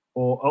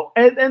 Or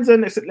Enzo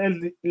next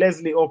to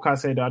Leslie or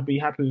Caicedo. I'd be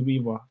happy with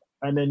either.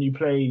 and then you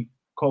play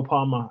Cole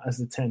Palmer as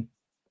the 10.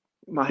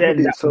 My head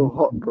is so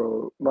hot,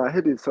 bro. My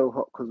head is so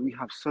hot because we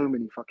have so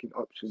many fucking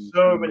options.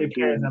 So many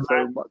players,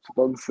 so much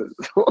nonsense.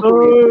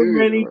 So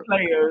many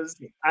players,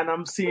 and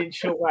I'm seeing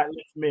Chilwell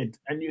left mid,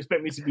 and you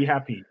expect me to be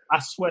happy? I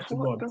swear to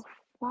God. What the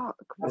fuck,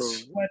 bro? I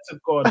swear to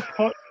God.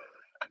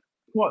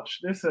 Poch,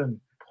 listen,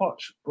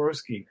 Poch,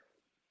 broski.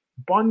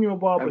 Bun your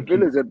barbecue. And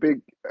Villa's a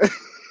big...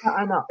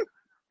 Pattern up.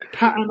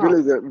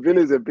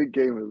 Villa's a big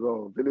game as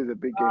well. Villa's a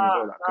big game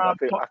as well. Like,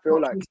 I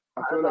feel like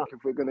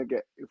if we're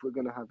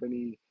gonna have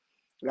any,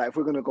 like if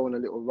we're gonna go on a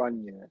little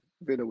run, yeah,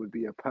 Villa would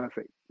be a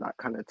perfect like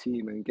kind of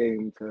team and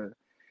game to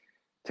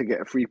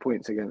get 3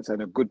 points against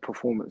and a good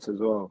performance as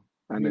well.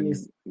 And then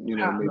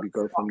maybe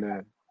go from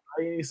there.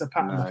 He needs to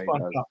pattern the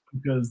fuck up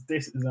because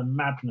this is a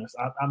madness.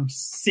 I'm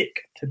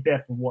sick to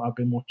death of what I've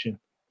been watching.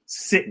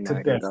 Sick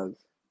to death.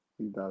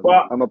 He does.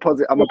 But, I'm a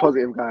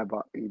positive guy,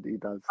 but he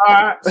does.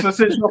 All right. So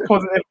since you're a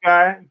positive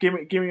guy, give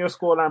me your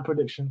scoreline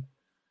prediction.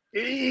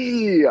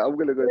 I'm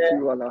gonna go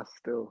 2-1 us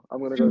still.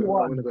 I'm gonna go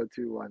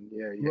 2-1.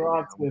 Yeah.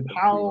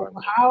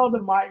 How the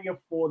mighty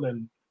have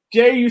fallen.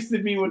 Jay used to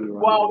be with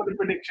wild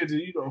predictions.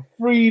 You know,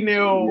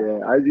 3-0.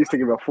 Yeah, I used to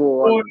give a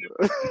 4-1.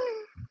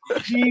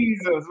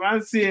 Jesus,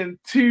 man, seeing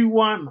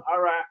 2-1. All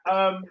right.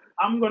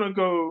 I'm gonna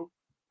go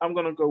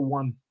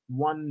 1-0.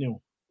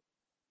 1-0.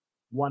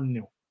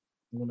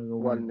 I'm gonna go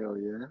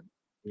 1-0,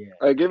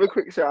 yeah. Give a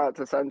quick shout out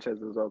to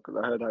Sanchez as well because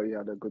I heard how he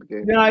had a good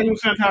game. Yeah, he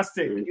was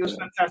fantastic. He was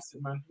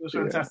fantastic, man. He was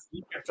fantastic.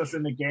 He kept us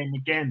in the game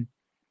again.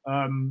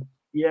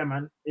 Yeah,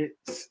 man.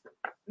 It's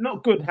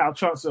not good how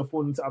chances are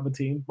falling to other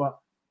teams, but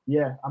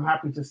yeah, I'm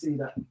happy to see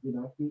that. You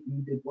know, he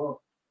did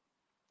well.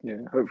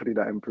 Yeah, hopefully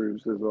that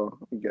improves as well.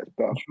 He gets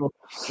better.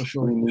 For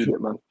sure. We need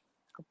it, man.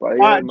 But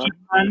yeah, man.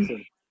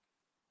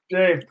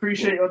 Jay,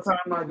 appreciate your time,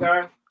 my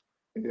guy.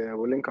 Yeah,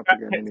 we'll link up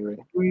again anyway.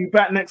 We'll be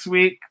back next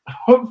week,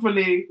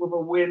 hopefully with a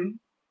win.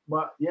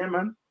 But yeah,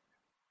 man.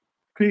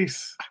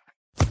 Peace.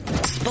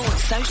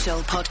 Sports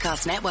Social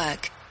Podcast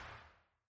Network.